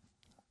ocean,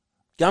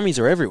 gummies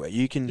are everywhere.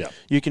 You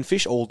can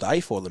fish all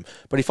day for them.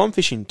 But if I'm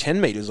fishing 10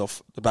 metres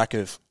off the back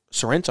of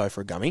Sorrento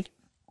for a gummy,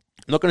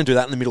 I'm not going to do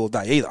that in the middle of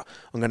the day either.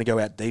 I'm going to go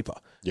out deeper.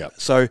 Yeah.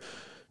 So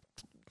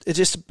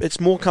it's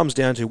more comes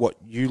down to what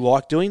you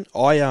like doing.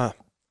 I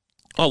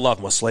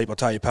love my sleep. I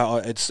tell you,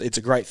 Pat, it's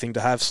a great thing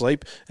to have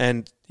sleep.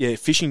 And yeah,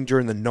 fishing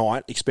during the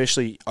night,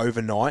 especially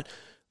overnight,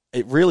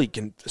 it really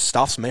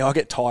stuffs me. I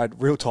get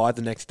real tired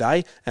the next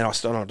day, and I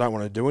don't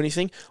want to do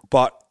anything.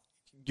 But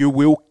you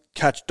will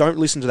catch. Don't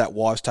listen to that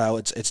wives' tale.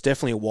 It's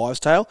definitely a wives'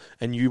 tale,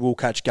 and you will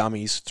catch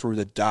gummies through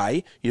the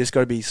day. You just got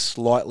to be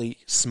slightly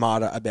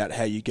smarter about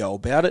how you go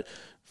about it.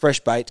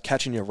 Fresh bait,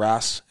 catching your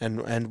wrasse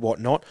and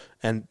whatnot,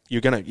 and you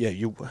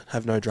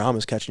have no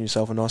dramas catching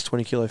yourself a nice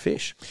 20-kilo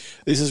fish.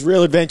 This is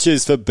Real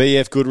Adventures for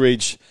BF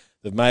Goodrich.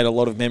 They've made a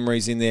lot of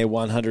memories in their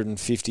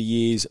 150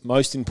 years,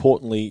 most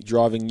importantly,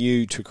 driving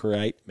you to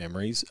create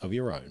memories of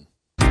your own.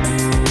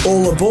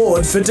 All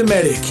aboard for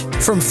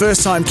Dometic. From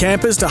first-time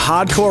campers to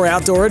hardcore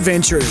outdoor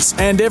adventurers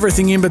and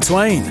everything in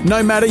between,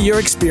 no matter your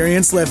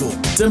experience level.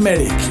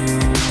 Dometic.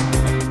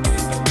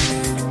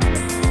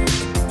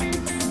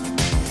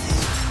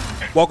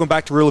 Welcome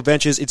back to Real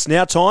Adventures. It's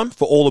now time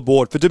for All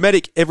Aboard. For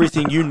Dometic,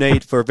 everything you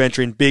need for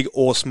adventuring big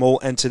or small.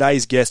 And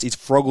today's guest is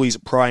Frogley's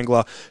pro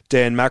angler,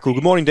 Dan Mackerel.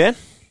 Good morning, Dan.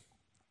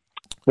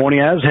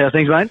 Morning, Az. How are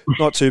things, mate?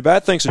 Not too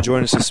bad. Thanks for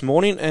joining us this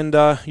morning. And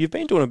you've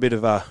been doing a bit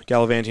of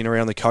gallivanting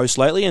around the coast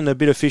lately and a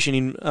bit of fishing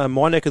in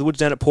my neck of the woods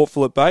down at Port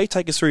Phillip Bay.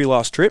 Take us through your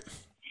last trip.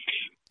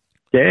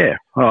 Yeah.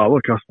 Oh,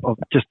 look, I've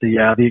just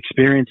the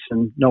experience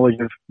and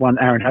knowledge of one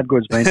Aaron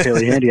Hadgood's been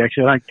fairly handy,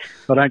 actually.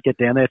 I don't get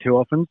down there too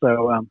often,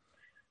 so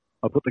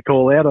I put the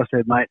call out. I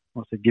said, mate,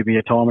 give me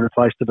a time and a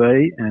place to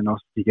be, and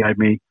he gave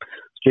me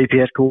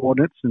GPS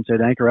coordinates and said,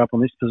 anchor up on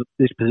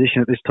this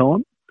position at this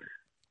time.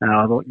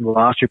 I thought the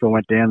last trip I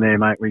went down there,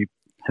 mate, we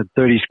had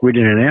 30 squid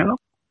in an hour,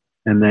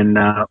 and then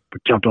we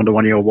jumped onto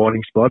one of your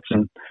whiting spots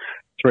and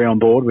 3 on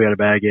board. We had a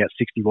bag out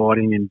 60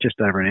 whiting in just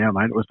over an hour,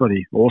 mate. It was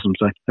bloody awesome.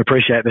 So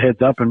appreciate the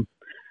heads up, and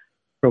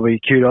probably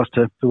kudos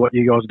to what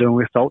you guys are doing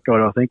with Salt Guide.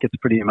 I think it's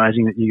pretty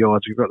amazing that you guys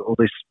have got all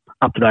this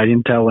up-to-date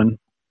intel, and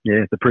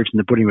yeah, the proof's in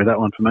the pudding with that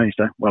one for me,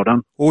 so well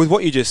done. Well, with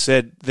what you just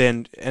said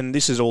then, and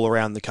this is all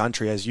around the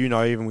country, as you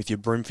know, even with your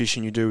broom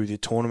fishing you do with your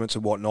tournaments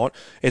and whatnot,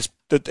 it's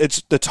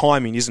the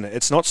timing, isn't it?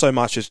 It's not so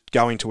much as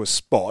going to a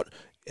spot,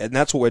 and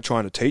that's what we're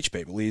trying to teach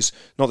people, is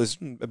not this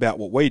about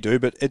what we do,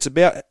 but it's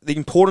about the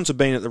importance of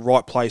being at the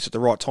right place at the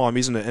right time,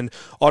 isn't it? And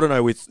I don't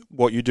know with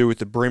what you do with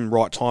the bream,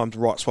 right time, the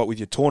right spot with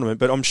your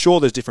tournament, but I'm sure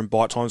there's different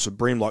bite times for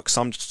bream, like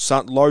some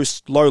low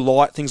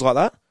light, things like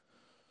that.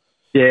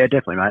 Yeah,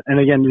 definitely, mate. And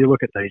again, you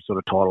look at these sort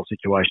of tidal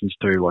situations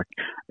too, like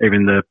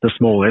even the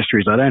small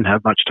estuaries, they don't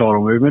have much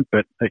tidal movement,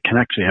 but it can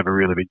actually have a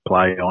really big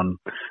play on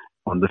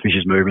the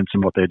fish's movements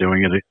and what they're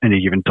doing at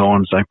any given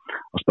time. So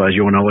I suppose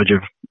your knowledge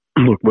of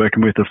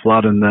working with the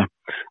flood and the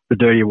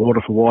dirty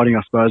water for whiting,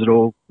 I suppose it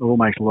all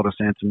makes a lot of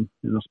sense. And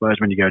I suppose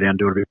when you go down and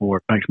do it a bit more,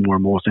 it makes more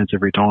and more sense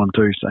every time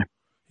too. So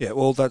yeah,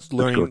 well, that's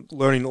learning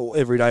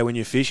every day when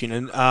you're fishing.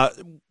 And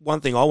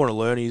one thing I want to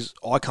learn is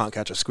I can't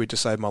catch a squid to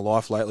save my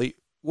life lately.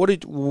 Where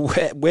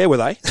were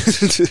they?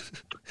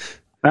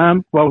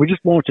 Well, we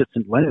just launched at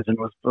St Leonard's, and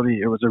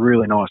it was a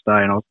really nice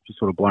day, and I was just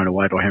sort of blown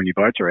away by how many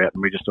boats are out.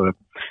 And we just sort of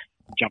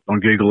jumped on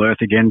Google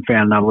Earth again,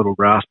 found another little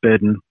grass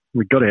bed, and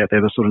we got out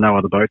there. There's sort of no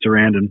other boats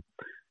around, and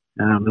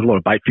there's a lot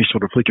of bait fish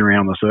sort of flicking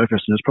around on the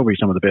surface, and it's probably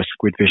some of the best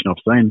squid fishing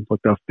I've seen. Like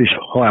they'll fish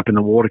high up in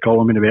the water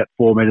column in about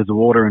 4 metres of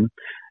water, and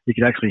you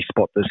could actually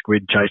spot the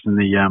squid chasing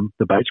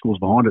the bait schools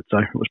behind it. So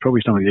it was probably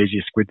some of the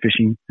easiest squid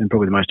fishing and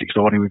probably the most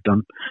exciting we've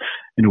done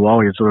in a while.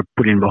 We had sort of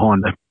put in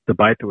behind the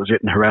bait that was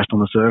getting harassed on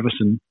the surface,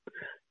 and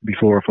be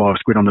 4 or 5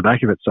 squid on the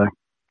back of it. So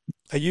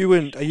are you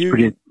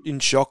in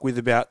shock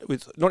with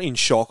not in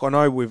shock? I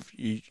know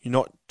you're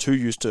not too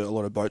used to a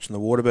lot of boats in the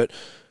water, but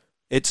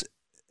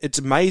it's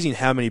amazing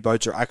how many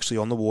boats are actually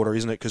on the water,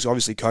 isn't it? Because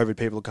obviously COVID,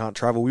 people can't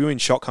travel. We were in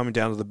shock coming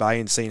down to the bay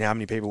and seeing how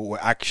many people were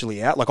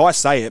actually out. Like I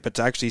say it, but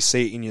to actually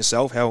see it in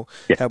yourself, how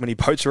many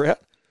boats are out.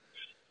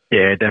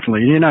 Yeah,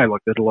 definitely. You know,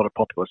 like there's a lot of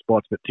popular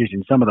spots, but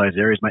in some of those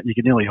areas, mate, you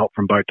can nearly hop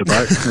from boat to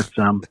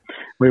boat.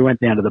 We went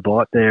down to the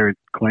bight there at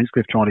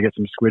Queenscliff trying to get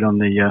some squid on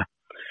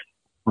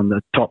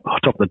the top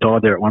of the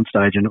tide there at one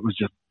stage, and it was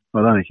just,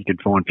 I don't think you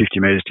could find 50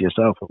 metres to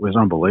yourself. It was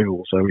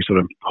unbelievable. So we sort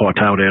of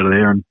hightailed out of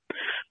there and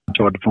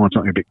tried to find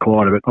something a bit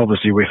quieter. But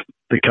obviously with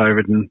the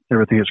COVID and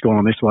everything that's gone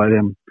on this way,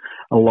 then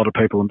a lot of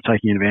people are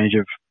taking advantage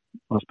of,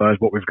 I suppose,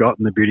 what we've got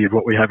and the beauty of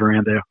what we have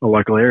around our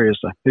local areas.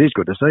 So it is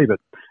good to see, but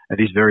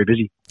it is very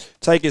busy.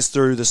 Take us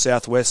through the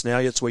southwest now.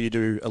 It's where you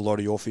do a lot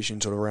of your fishing,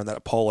 sort of around that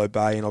Apollo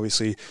Bay and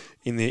obviously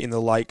in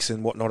the lakes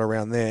and whatnot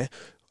around there.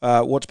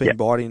 What's been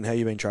biting and how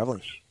you been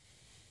travelling?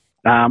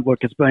 Look,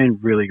 it's been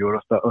really good. I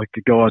thought, like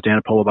the guys down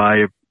at Apollo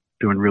Bay are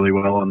doing really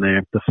well on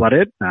the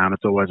flathead.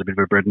 It's always a bit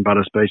of a bread and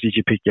butter species.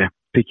 You pick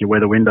your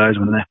weather windows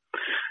when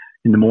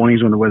in the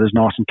mornings when the weather's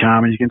nice and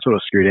calm, and you can sort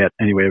of scoot out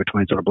anywhere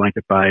between sort of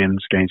Blanket Bay and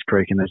Skeens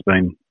Creek, and there's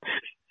been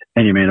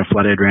any amount of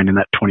flathead around in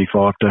that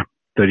 25 to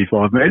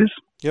 35 metres.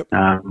 Yep.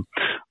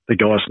 The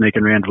guys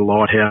sneaking around to the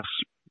lighthouse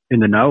in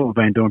the know have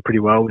been doing pretty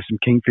well with some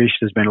kingfish.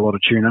 There's been a lot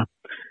of tuna.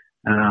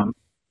 Sounds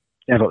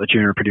like the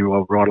tuna are pretty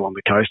well right along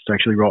the coast,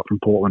 actually, right from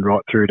Portland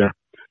right through to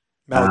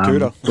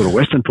Malakuta. Sort of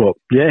Western Port.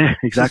 Yeah,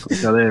 exactly.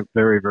 So they're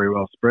very, very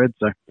well spread.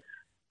 So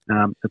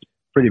it's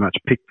pretty much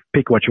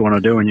pick what you want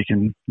to do and you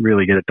can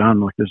really get it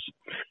done. Like there's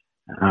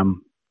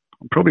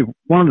probably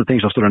one of the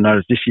things I've sort of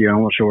noticed this year,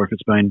 I'm not sure if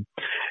it's been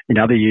in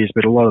other years,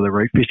 but a lot of the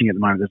reef fishing at the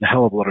moment, there's a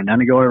hell of a lot of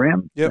nanny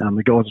around. Yep.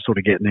 The guys are sort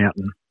of getting out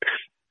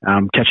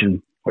and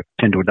catching like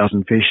 10 to a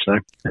dozen fish. So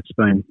it's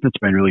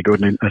been really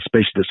good, and a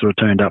species that sort of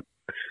turned up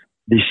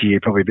this year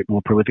probably a bit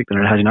more prolific than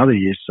it has in other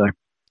years. So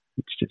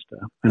it's just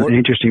an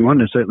interesting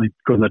one. It's certainly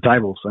good on the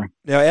table. So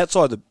now,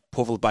 outside the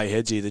Port Phillip Bay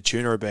heads here, the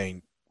tuna have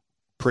been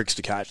pricks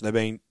to catch. They've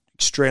been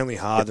extremely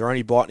hard. Yep. They're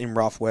only biting in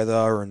rough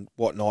weather and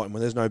whatnot, and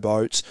when there's no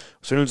boats,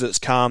 as soon as it's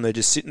calm, they're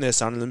just sitting there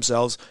sunning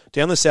themselves.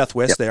 Down the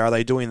southwest Yep. there, are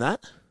they doing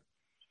that?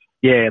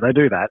 Yeah, they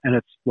do that, and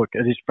it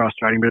is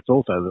frustrating, but it's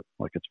also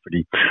it's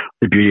pretty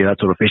the beauty of that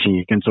sort of fishing.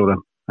 You can sort of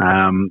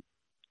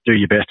do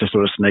your best to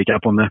sort of sneak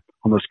up on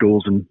the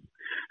schools, and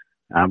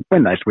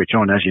when they switch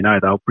on, as you know,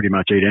 they'll pretty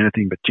much eat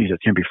anything. But geez,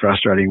 it can be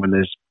frustrating when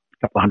there's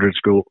a couple of hundred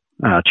school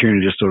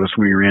tuna just sort of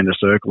swimming around a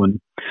circle, and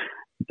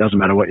it doesn't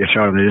matter what you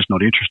show them; they're just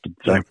not interested.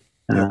 So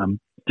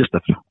just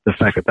the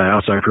fact that they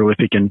are so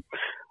prolific, and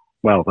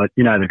well,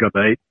 they've got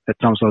to eat. At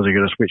some times they've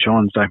got to switch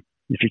on. So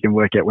if you can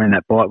work out when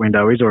that bite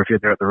window is, or if you're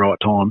there at the right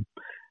time,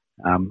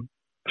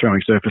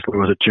 throwing surface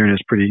lures at tuna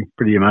is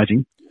pretty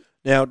amazing.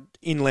 Now,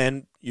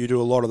 inland, you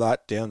do a lot of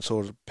that down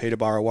sort of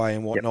Peterborough way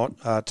and whatnot.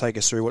 Yep. Take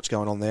us through what's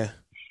going on there.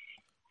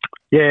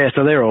 Yeah,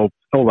 so they're all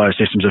those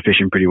systems are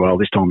fishing pretty well.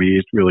 This time of year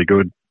is really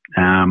good.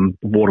 The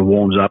water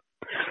warms up,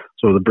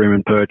 sort of the bream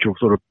and perch will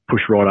sort of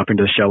push right up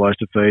into the shallows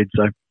to feed.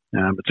 So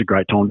it's a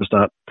great time to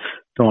start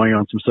tying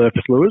on some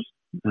surface lures.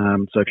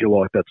 So if you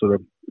like that sort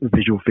of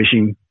visual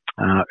fishing,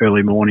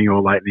 early morning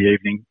or late in the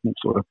evening,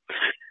 it's sort of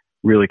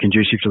really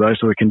conducive to those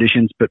sort of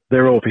conditions. But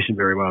they're all fishing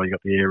very well. You've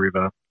got the Eyre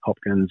River,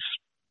 Hopkins,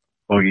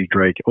 Boggy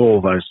Creek,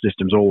 all those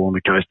systems all on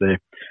the coast there,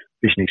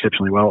 fishing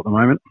exceptionally well at the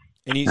moment.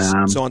 Any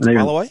signs of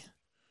mulloway?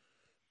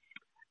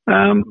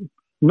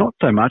 Not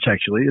so much,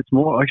 actually. It's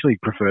more, I actually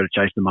prefer to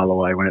chase the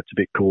mulloway when it's a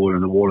bit cooler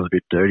and the water's a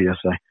bit dirtier.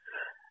 So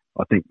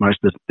I think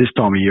this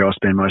time of year I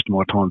spend most of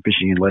my time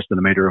fishing in less than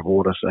a metre of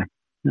water. So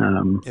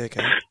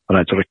okay. I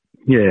don't sort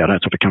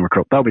of come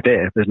across. They'll be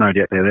there. There's no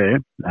doubt they're there.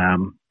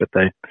 But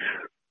they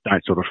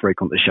don't sort of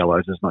frequent the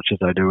shallows as much as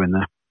they do in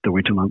the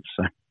winter months.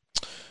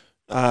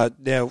 So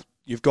now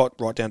you've got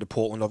right down to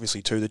Portland,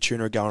 obviously, too. The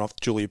tuna are going off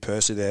Julia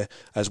Percy there,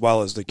 as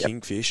well as the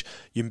kingfish.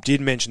 You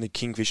did mention the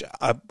kingfish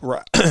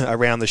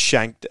around the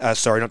shank.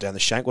 Sorry, not down the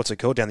shank. What's it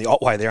called? Down the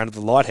Otway there under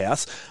the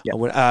lighthouse.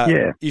 Yep.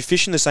 Are you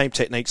fishing the same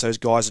techniques those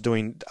guys are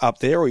doing up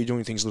there, or are you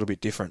doing things a little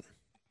bit different?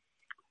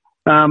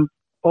 I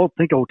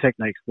think all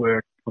techniques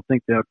work. I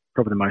think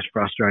probably the most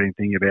frustrating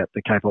thing about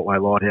the Cape Otway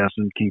Lighthouse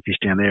and kingfish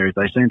down there is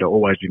they seem to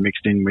always be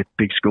mixed in with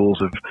big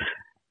schools of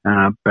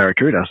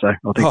barracuda. So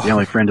I think the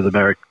only friend of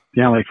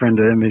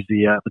them is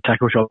the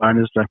tackle shop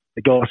owners. So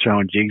the guys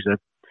throwing jigs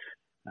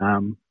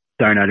are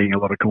donating a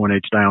lot of coin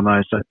each day on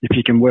those. So if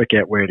you can work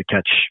out where to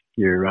catch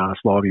your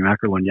sliving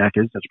mackerel and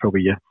yakkers, that's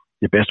probably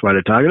your best way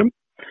to target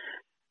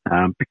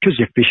them. Because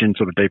you're fishing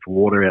sort of deeper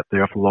water out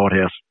there off the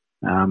lighthouse,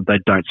 they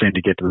don't seem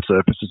to get to the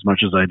surface as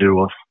much as they do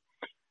off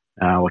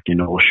like your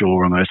North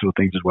Shore and those sort of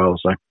things as well.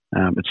 So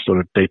it's sort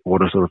of deep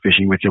water sort of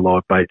fishing with your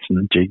live baits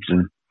and jigs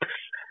and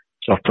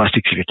soft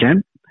plastics if you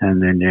can. And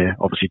then,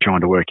 obviously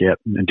trying to work out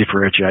and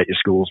differentiate your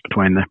schools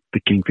between the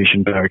kingfish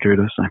and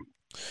barracuda.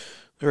 So.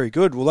 Very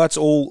good. Well, that's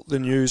all the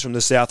news from the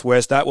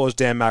southwest. That was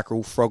Dan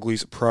Mackerel,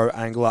 Frogley's Pro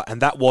Angler,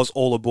 and that was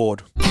all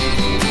aboard.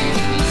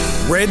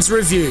 Reds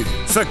Review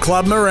for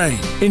Club Marine.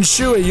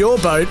 Insure your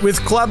boat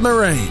with Club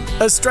Marine,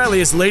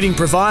 Australia's leading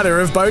provider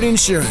of boat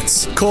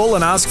insurance. Call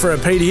and ask for a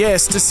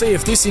PDS to see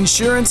if this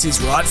insurance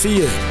is right for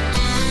you.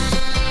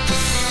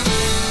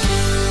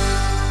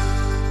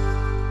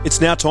 It's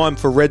now time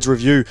for Red's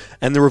Review,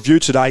 and the review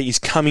today is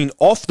coming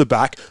off the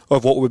back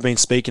of what we've been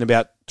speaking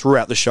about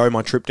throughout the show,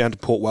 my trip down to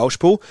Port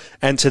Welshpool.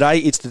 And today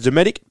it's the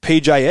Dometic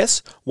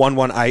PJS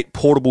 118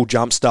 portable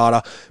jump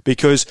starter,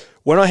 because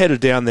when I headed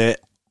down there,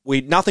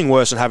 nothing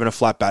worse than having a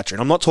flat battery.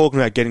 And I'm not talking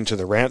about getting to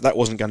the ramp. That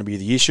wasn't going to be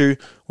the issue.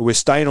 We were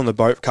staying on the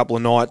boat for a couple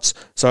of nights,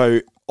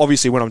 so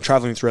obviously when I'm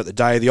travelling throughout the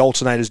day, the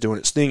alternator's doing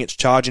its thing, it's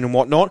charging and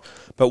whatnot.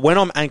 But when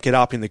I'm anchored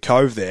up in the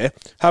cove there,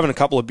 having a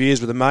couple of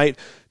beers with a mate,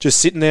 just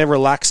sitting there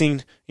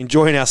relaxing,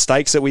 enjoying our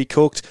steaks that we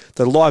cooked,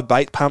 the live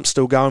bait pump's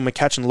still going, we're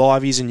catching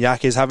liveys and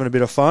yakkers, having a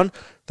bit of fun.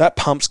 That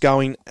pump's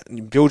going,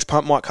 bilge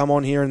pump might come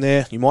on here and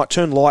there, you might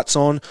turn lights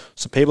on,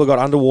 some people have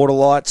got underwater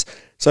lights.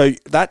 So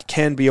that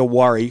can be a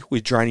worry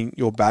with draining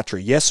your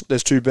battery. Yes,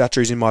 there's 2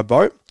 batteries in my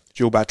boat,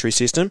 dual battery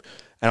system,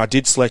 and I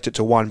did select it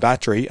to 1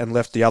 battery and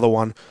left the other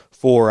one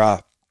for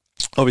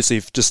obviously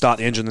to start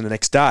the engine the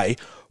next day.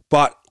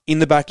 But in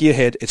the back of your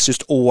head, it's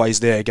just always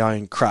there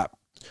going, crap,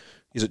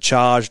 Is it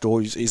charged,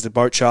 or is the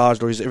boat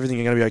charged, or is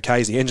everything going to be okay?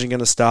 Is the engine going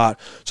to start?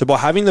 So by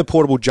having the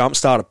portable jump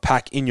starter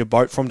pack in your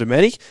boat from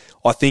Dometic,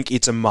 I think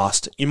it's a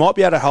must. You might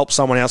be able to help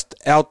someone else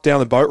out down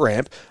the boat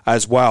ramp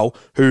as well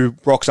who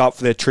rocks up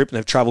for their trip and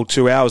they've travelled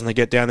 2 hours and they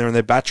get down there and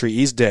their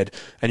battery is dead,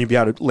 and you'll be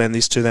able to lend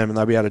this to them and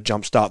they'll be able to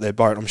jump start their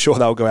boat. I'm sure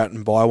they'll go out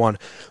and buy one.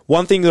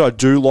 One thing that I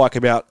do like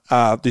about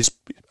this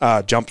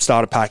jump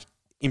starter pack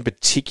in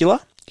particular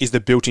is the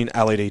built-in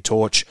LED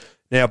torch.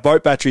 Now,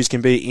 boat batteries can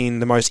be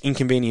in the most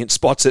inconvenient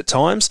spots at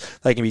times.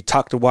 They can be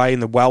tucked away in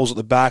the wells at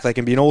the back. They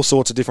can be in all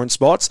sorts of different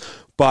spots,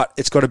 but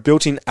it's got a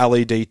built-in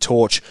LED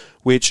torch,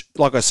 which,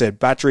 like I said,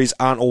 batteries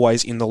aren't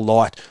always in the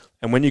light.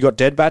 And when you've got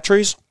dead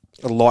batteries,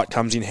 the light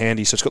comes in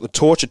handy. So it's got the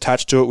torch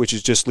attached to it, which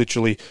is just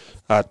literally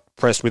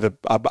pressed with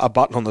a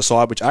button on the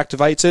side, which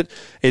activates it.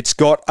 It's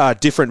got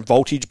different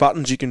voltage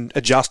buttons. You can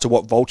adjust to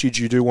what voltage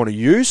you do want to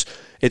use.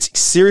 It's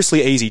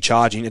seriously easy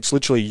charging. It's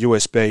literally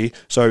USB,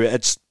 so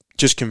it's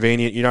just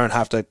convenient. You don't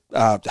have to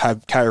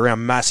carry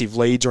around massive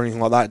leads or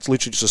anything like that. It's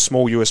literally just a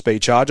small USB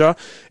charger.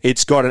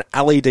 It's got an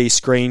LED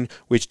screen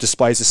which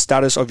displays the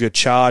status of your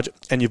charge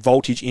and your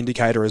voltage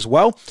indicator as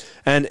well.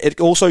 And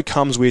it also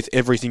comes with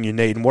everything you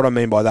need. And what I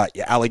mean by that,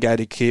 your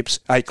alligator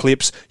clips, 8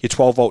 clips, your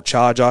 12-volt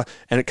charger,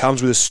 and it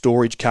comes with a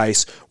storage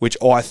case, which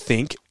I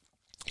think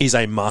is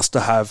a must to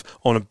have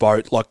on a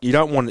boat. Like, you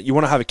want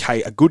to have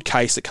a good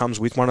case that comes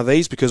with one of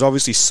these, because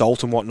obviously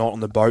salt and whatnot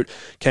on the boat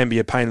can be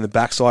a pain in the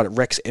backside. It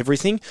wrecks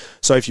everything.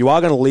 So if you are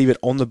going to leave it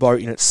on the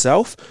boat in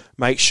itself,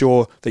 make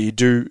sure that you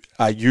do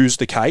use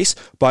the case.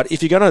 But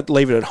if you're going to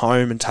leave it at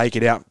home and take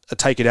it out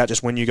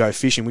just when you go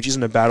fishing, which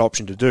isn't a bad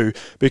option to do,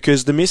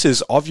 because the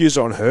missus, I've used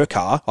it on her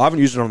car. I haven't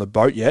used it on the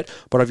boat yet,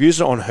 but I've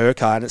used it on her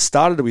car, and it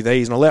started with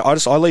these. And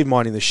I leave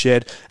mine in the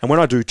shed, and when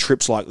I do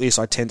trips like this,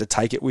 I tend to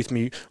take it with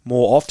me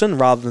more often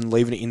rather than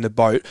leaving it in the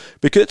boat,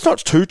 because it's not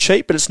too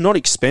cheap, but it's not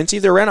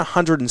expensive. They're around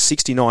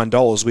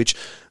 $169, which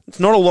it's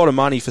not a lot of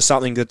money for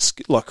something that's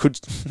like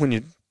when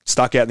you're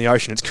stuck out in the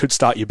ocean, it could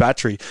start your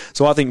battery.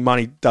 So I think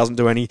money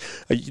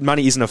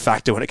isn't a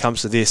factor when it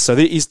comes to this. So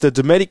there is the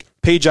Dometic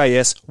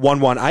PJS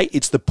 118.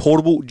 It's the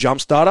portable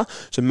jump starter.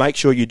 So make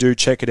sure you do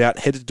check it out.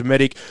 Head to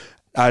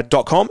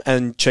Dometic.com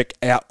and check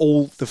out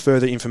all the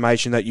further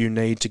information that you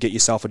need to get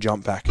yourself a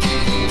jump pack.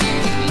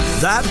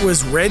 That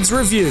was Red's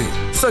review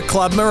for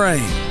Club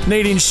Marine.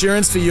 Need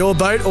insurance for your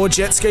boat or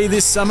jet ski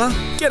this summer?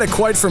 Get a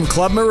quote from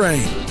Club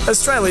Marine,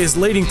 Australia's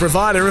leading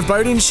provider of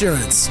boat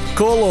insurance.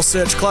 Call or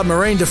search Club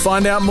Marine to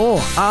find out more.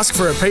 Ask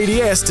for a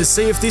PDS to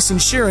see if this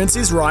insurance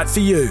is right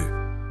for you.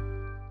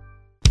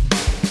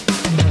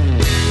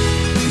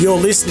 You're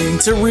listening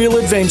to Real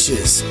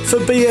Adventures for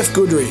BF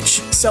Goodrich,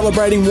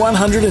 celebrating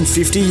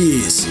 150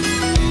 years.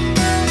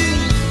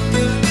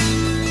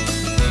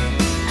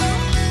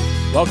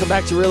 Welcome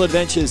back to Real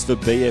Adventures for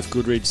BF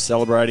Goodrich,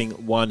 celebrating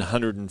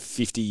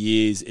 150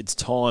 years. It's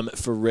time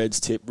for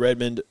Red's Tip.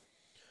 Redmond.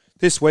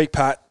 This week,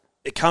 Pat,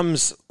 it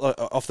comes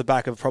off the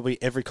back of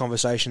probably every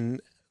conversation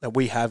that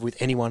we have with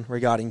anyone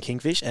regarding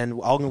kingfish, and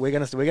we're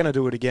going to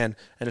do it again.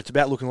 And it's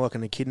about looking like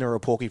an echidna or a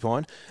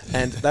porcupine,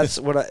 and that's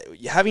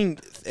having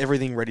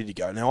everything ready to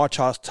go. Now, I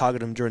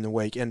target them during the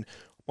week, and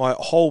my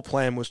whole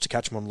plan was to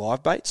catch them on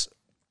live baits.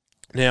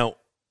 Now,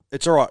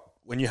 it's all right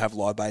when you have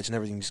live baits and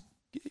everything's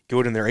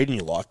good and they're eating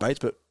your live baits,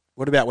 but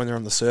what about when they're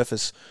on the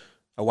surface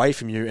away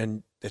from you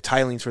and they're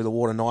tailing through the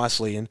water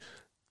nicely and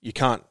you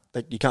can't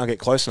get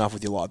close enough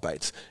with your live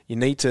baits? You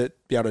need to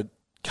be able to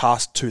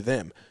cast to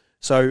them.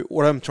 So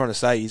what I'm trying to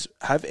say is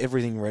have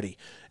everything ready.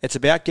 It's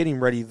about getting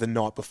ready the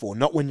night before,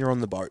 not when you're on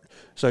the boat.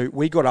 So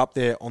we got up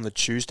there on the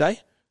Tuesday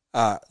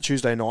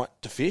night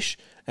to fish,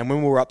 and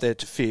when we were up there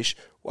to fish,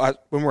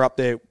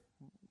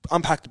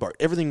 unpacked the boat.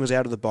 Everything was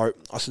out of the boat.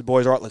 I said,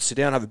 boys, all right, let's sit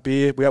down, have a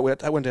beer. I went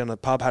down to the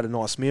pub, had a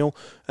nice meal,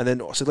 and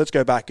then I said, let's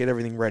go back, get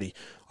everything ready.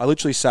 I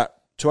literally sat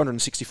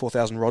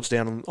 264,000 rods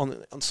down on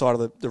the side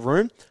of the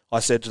room. I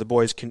said to the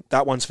boys,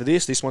 that one's for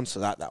this one's for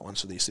that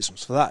one's for this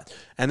one's for that.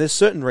 And there's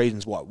certain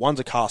reasons why.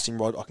 One's a casting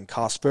rod. I can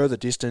cast further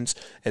distance.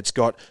 It's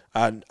got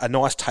a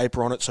nice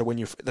taper on it, so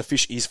when the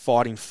fish is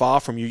fighting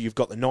far from you, you've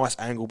got the nice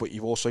angle, but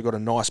you've also got a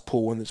nice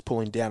pull when it's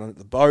pulling down at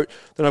the boat.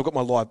 Then I've got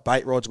my live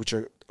bait rods, which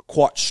are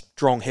quite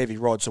strong, heavy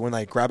rods, so when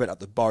they grab it at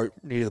the boat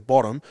near the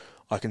bottom,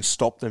 I can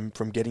stop them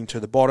from getting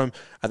to the bottom.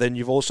 And then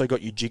you've also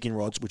got your jigging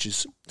rods, which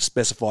is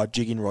specified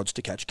jigging rods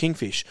to catch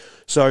kingfish.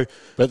 So,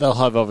 but they'll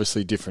have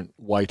obviously different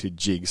weighted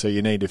jigs, so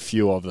you need a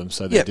few of them,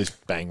 so they're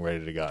just bang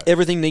ready to go.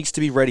 Everything needs to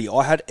be ready.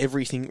 I had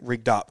everything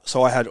rigged up.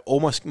 So I had all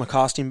my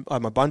casting, I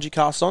had my bungee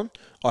cast on.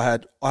 I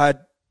had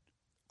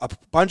a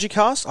bungee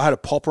cast. I had a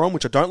popper on,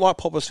 which I don't like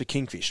poppers for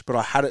kingfish, but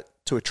I had it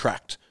to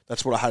attract.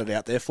 That's what I had it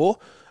out there for.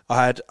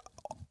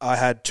 I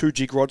had 2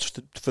 jig rods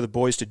for the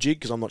boys to jig,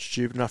 because I'm not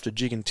stupid enough to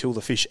jig until the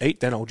fish eat.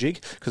 Then I'll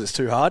jig because it's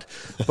too hard.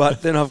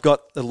 But then I've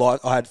got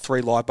I had 3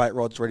 live bait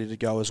rods ready to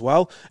go as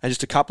well, and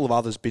just a couple of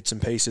others, bits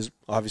and pieces.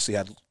 I obviously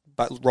had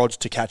rods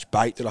to catch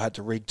bait that I had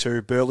to rig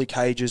to, burley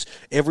cages.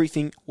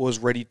 Everything was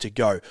ready to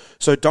go.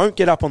 So don't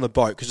get up on the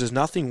boat, because there's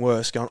nothing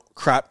worse going,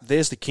 crap,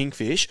 there's the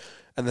kingfish.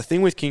 And the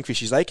thing with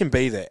kingfish is they can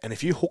be there, and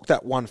if you hook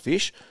that one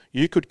fish,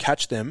 you could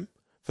catch them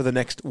for the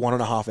next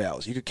 1.5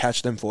 hours. You could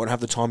catch them for it and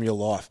have the time of your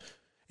life.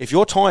 If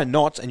you're tying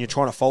knots and you're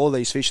trying to follow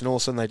these fish and all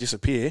of a sudden they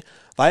disappear,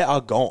 they are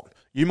gone.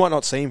 You might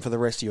not see them for the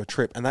rest of your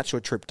trip, and that's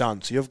your trip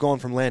done. So you've gone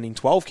from landing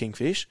 12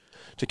 kingfish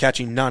to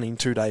catching none in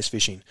 2 days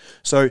fishing.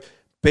 So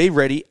be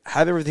ready,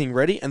 have everything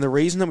ready, and the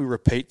reason that we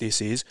repeat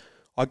this is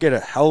I get a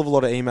hell of a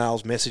lot of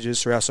emails,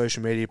 messages through our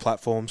social media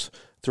platforms,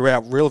 through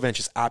our Real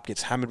Adventures app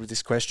gets hammered with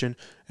this question.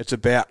 It's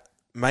about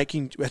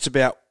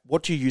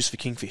what do you use for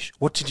kingfish?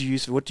 What do you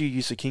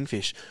use for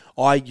kingfish?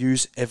 I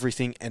use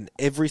everything, and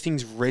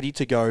everything's ready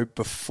to go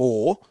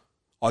before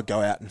I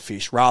go out and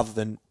fish, rather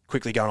than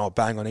quickly going, oh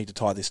bang, I need to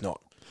tie this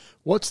knot.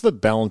 What's the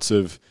balance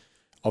of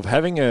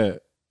having a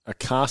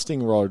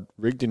casting rod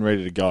rigged and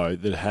ready to go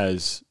that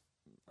has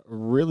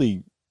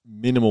really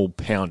minimal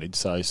poundage,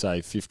 so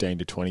say 15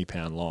 to 20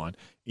 pound line,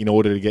 in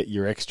order to get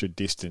your extra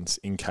distance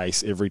in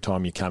case every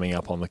time you're coming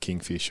up on the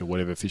kingfish or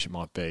whatever fish it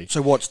might be,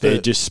 so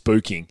they're just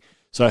spooking.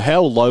 So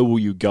how low will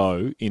you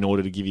go in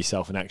order to give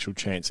yourself an actual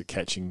chance at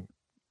catching?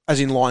 As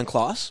in line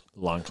class?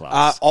 Line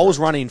class. I was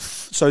running,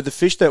 so the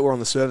fish that were on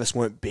the surface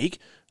weren't big.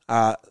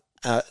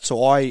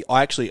 So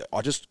I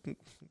just,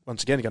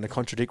 once again, going to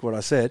contradict what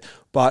I said,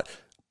 but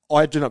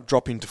I ended up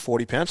dropping to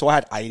 40 pounds. So I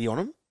had 80 on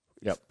them.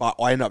 Yep. But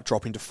I ended up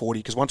dropping to 40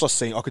 because once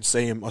I could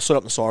see him. I stood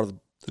up on the side of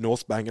the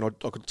North Bank and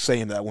I could see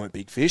him that weren't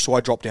big fish. So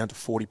I dropped down to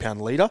 40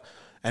 pound leader.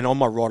 And on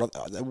my rod,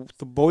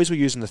 the boys were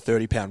using the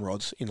 30 pound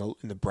rods in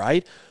the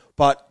braid.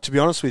 But to be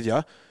honest with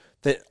you,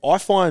 that I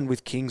find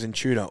with kings and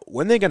tuna,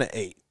 when they're going to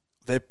eat,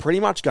 they're pretty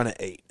much going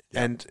to eat.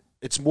 Yep. And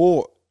it's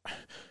more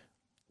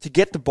to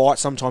get the bite.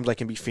 Sometimes they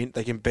can be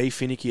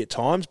finicky at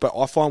times. But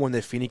I find when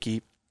they're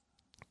finicky,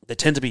 they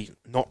tend to be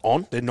not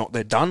on.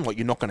 They're done. Like,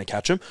 you're not going to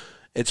catch them.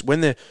 It's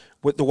when the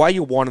way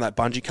you're winding that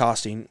bungee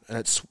casting,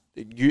 and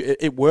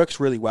it works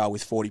really well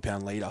with 40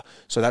 pound leader.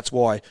 So that's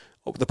why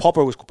the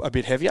popper was a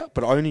bit heavier,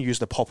 but I only used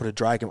the popper to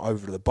drag them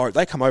over to the boat.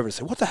 They come over and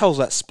say, "What the hell's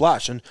that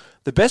splash?" And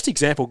the best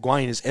example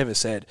Gwayne has ever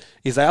said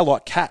is they are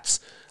like cats.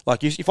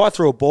 Like, if I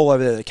threw a ball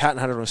over there, the cat, and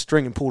had it on a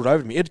string and pulled it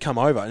over to me, it'd come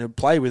over and it'd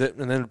play with it,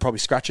 and then it'd probably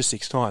scratch it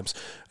 6 times.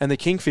 And the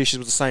kingfishers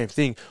was the same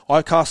thing. I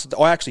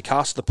actually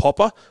casted the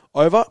popper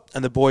over,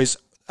 and the boys.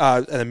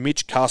 And then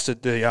Mitch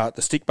casted the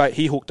stick bait.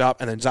 He hooked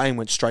up, and then Zane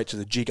went straight to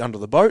the jig under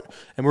the boat.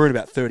 And we're in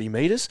about 30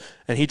 metres,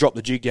 and he dropped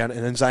the jig down,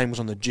 and then Zane was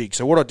on the jig.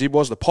 So what I did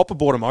was the popper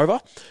brought him over.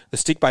 The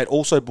stick bait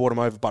also brought him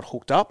over, but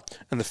hooked up,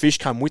 and the fish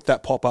come with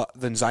that popper.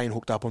 Then Zane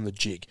hooked up on the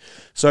jig.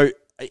 So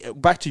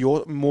back to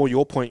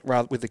your point,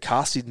 rather with the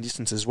casting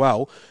distance as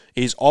well,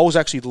 is I was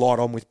actually light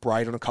on with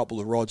braid on a couple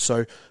of rods.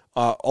 So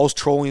I was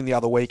trawling the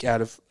other week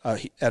out of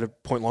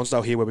Point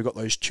Lonsdale here, where we got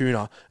those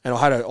tuna, and I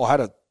had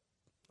a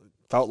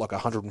felt like a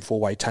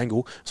 104-way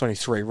tangle. It's only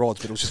 3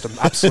 rods, but it was just an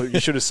absolute, you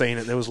should have seen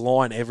it. There was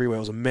line everywhere. It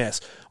was a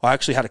mess. I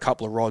actually had a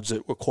couple of rods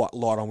that were quite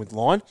light on with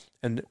line,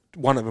 and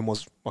one of them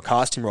was my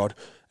casting rod,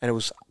 and it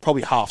was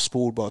probably half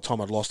spooled by the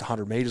time I'd lost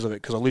 100 metres of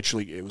it, because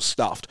it was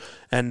stuffed.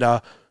 And I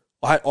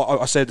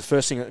said the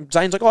first thing,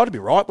 Zane's like, oh, it'll be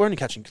right. We're only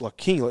catching like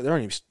king. Like, they're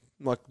only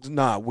like,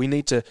 nah, we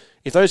need to,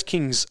 if those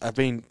kings have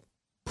been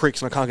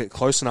pricks and I can't get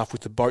close enough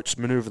with the boats,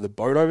 manoeuvre the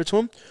boat over to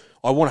them,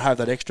 I want to have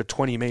that extra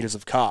 20 metres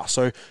of cast.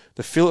 So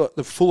the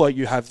fuller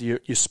you have your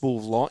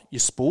spool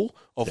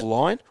of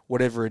line,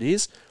 whatever it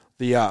is,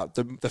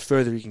 the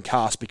further you can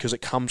cast, because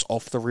it comes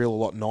off the reel a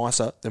lot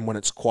nicer than when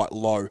it's quite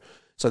low.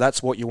 So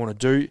that's what you want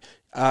to do.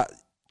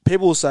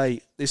 People will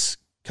say this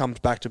comes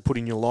back to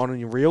putting your line on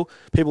your reel.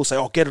 People will say,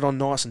 oh, get it on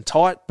nice and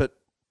tight, but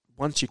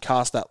once you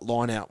cast that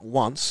line out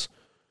once,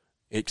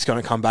 it's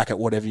going to come back at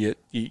whatever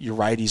your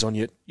rate is on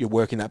you're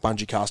working that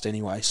bungee cast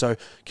anyway. So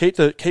keep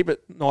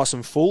it nice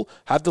and full.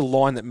 Have the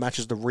line that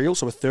matches the reel.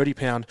 So a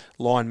 30-pound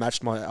line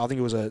matched I think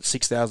it was a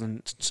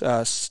 6,000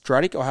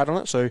 Stratic I had on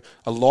it. So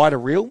a lighter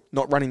reel,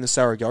 not running the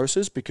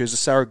Saragosas, because the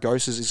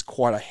Saragosas is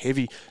quite a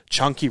heavy,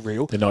 chunky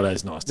reel. They're not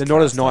as nice. They're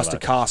not as nice to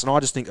cast, and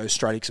I just think those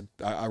Stratics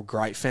are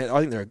great. I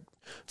think they're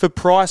for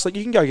price. Like,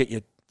 you can go get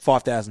your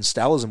 5,000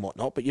 Stellas and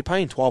whatnot, but you're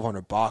paying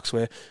 $1,200.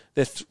 Where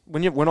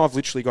when I've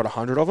literally got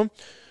 100 of them,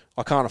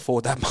 I can't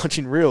afford that much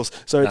in reels.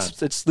 So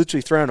it's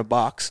literally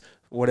 $300,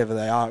 whatever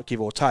they are, give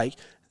or take,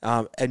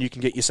 and you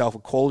can get yourself a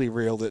quality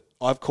reel that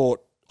I've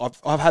caught.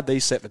 I've had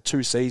these set for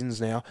 2 seasons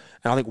now,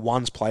 and I think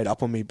one's played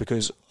up on me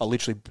because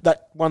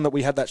that one that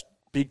we had that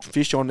big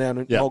fish on down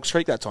in Moggs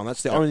Creek that time.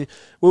 That's the only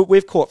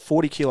we've caught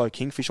 40 kilo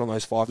kingfish on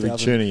those 5,000.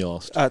 Tuna you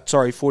lost.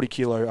 40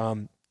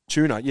 kilo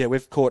tuna. Yeah,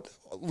 we've caught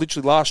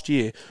literally last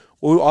year.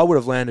 I would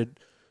have landed.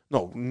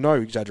 No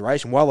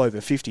exaggeration, well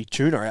over 50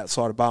 tuna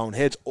outside of Barwon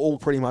Heads, all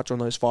pretty much on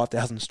those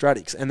 5,000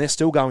 Stratics, and they're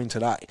still going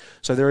today.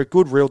 So they're a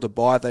good reel to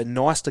buy. They're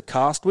nice to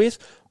cast with,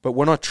 but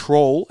when I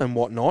trawl and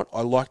whatnot,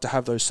 I like to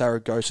have those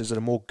Saragosas that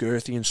are more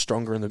girthy and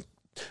stronger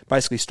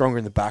stronger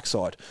in the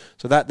backside.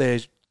 So that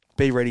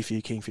be ready for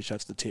your kingfish.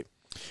 That's the tip.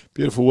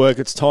 Beautiful work.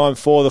 It's time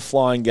for the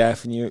flying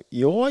gaff, and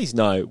you always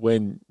know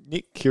when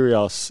Nick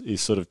Kyrgios is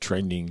sort of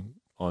trending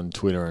on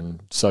Twitter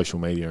and social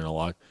media and the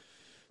like.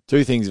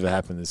 2 things have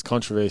happened. There's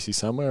controversy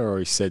somewhere, or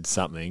he said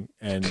something,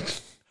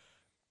 and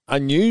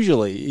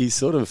unusually he's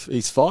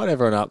fired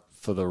everyone up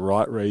for the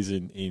right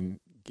reason in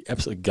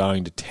absolutely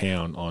going to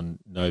town on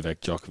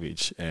Novak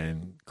Djokovic,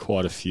 and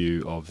quite a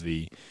few of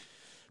the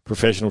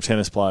professional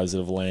tennis players that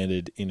have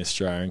landed in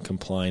Australia and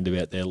complained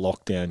about their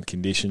lockdown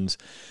conditions.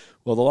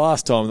 Well, the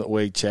last time that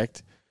we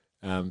checked,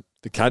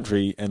 the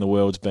country and the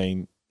world's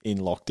been in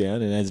lockdown,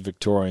 and as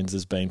Victorians,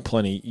 there's been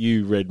plenty.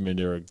 You,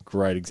 Redmond, are a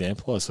great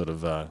example. I sort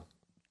of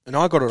and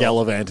I got it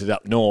gallivanted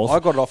up north. I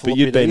got it off a but bit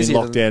you've been in easier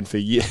lockdown for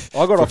years.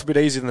 I got off a bit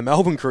easier than the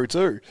Melbourne crew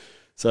too.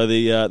 So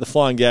the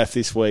flying gaff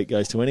this week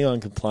goes to anyone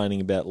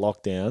complaining about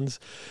lockdowns.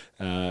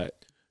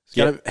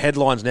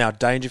 Headlines now: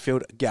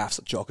 Dangerfield gaffs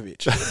at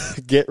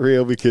Djokovic. Get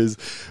real, because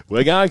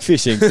we're going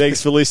fishing.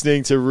 Thanks for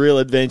listening to Real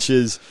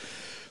Adventures,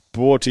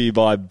 brought to you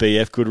by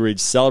BF Goodrich,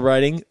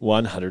 celebrating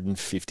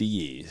 150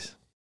 years.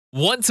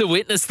 Want to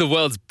witness the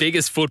world's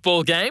biggest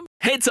football game?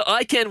 Head to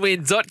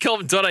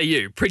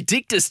iCanWin.com.au,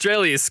 predict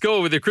Australia's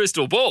score with a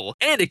crystal ball,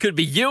 and it could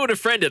be you and a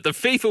friend at the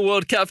FIFA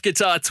World Cup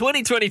Qatar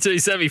 2022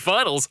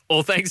 semi-finals,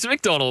 all thanks to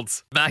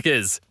McDonald's.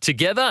 Maccas,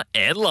 together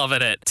and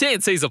loving it.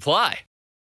 TNCs apply.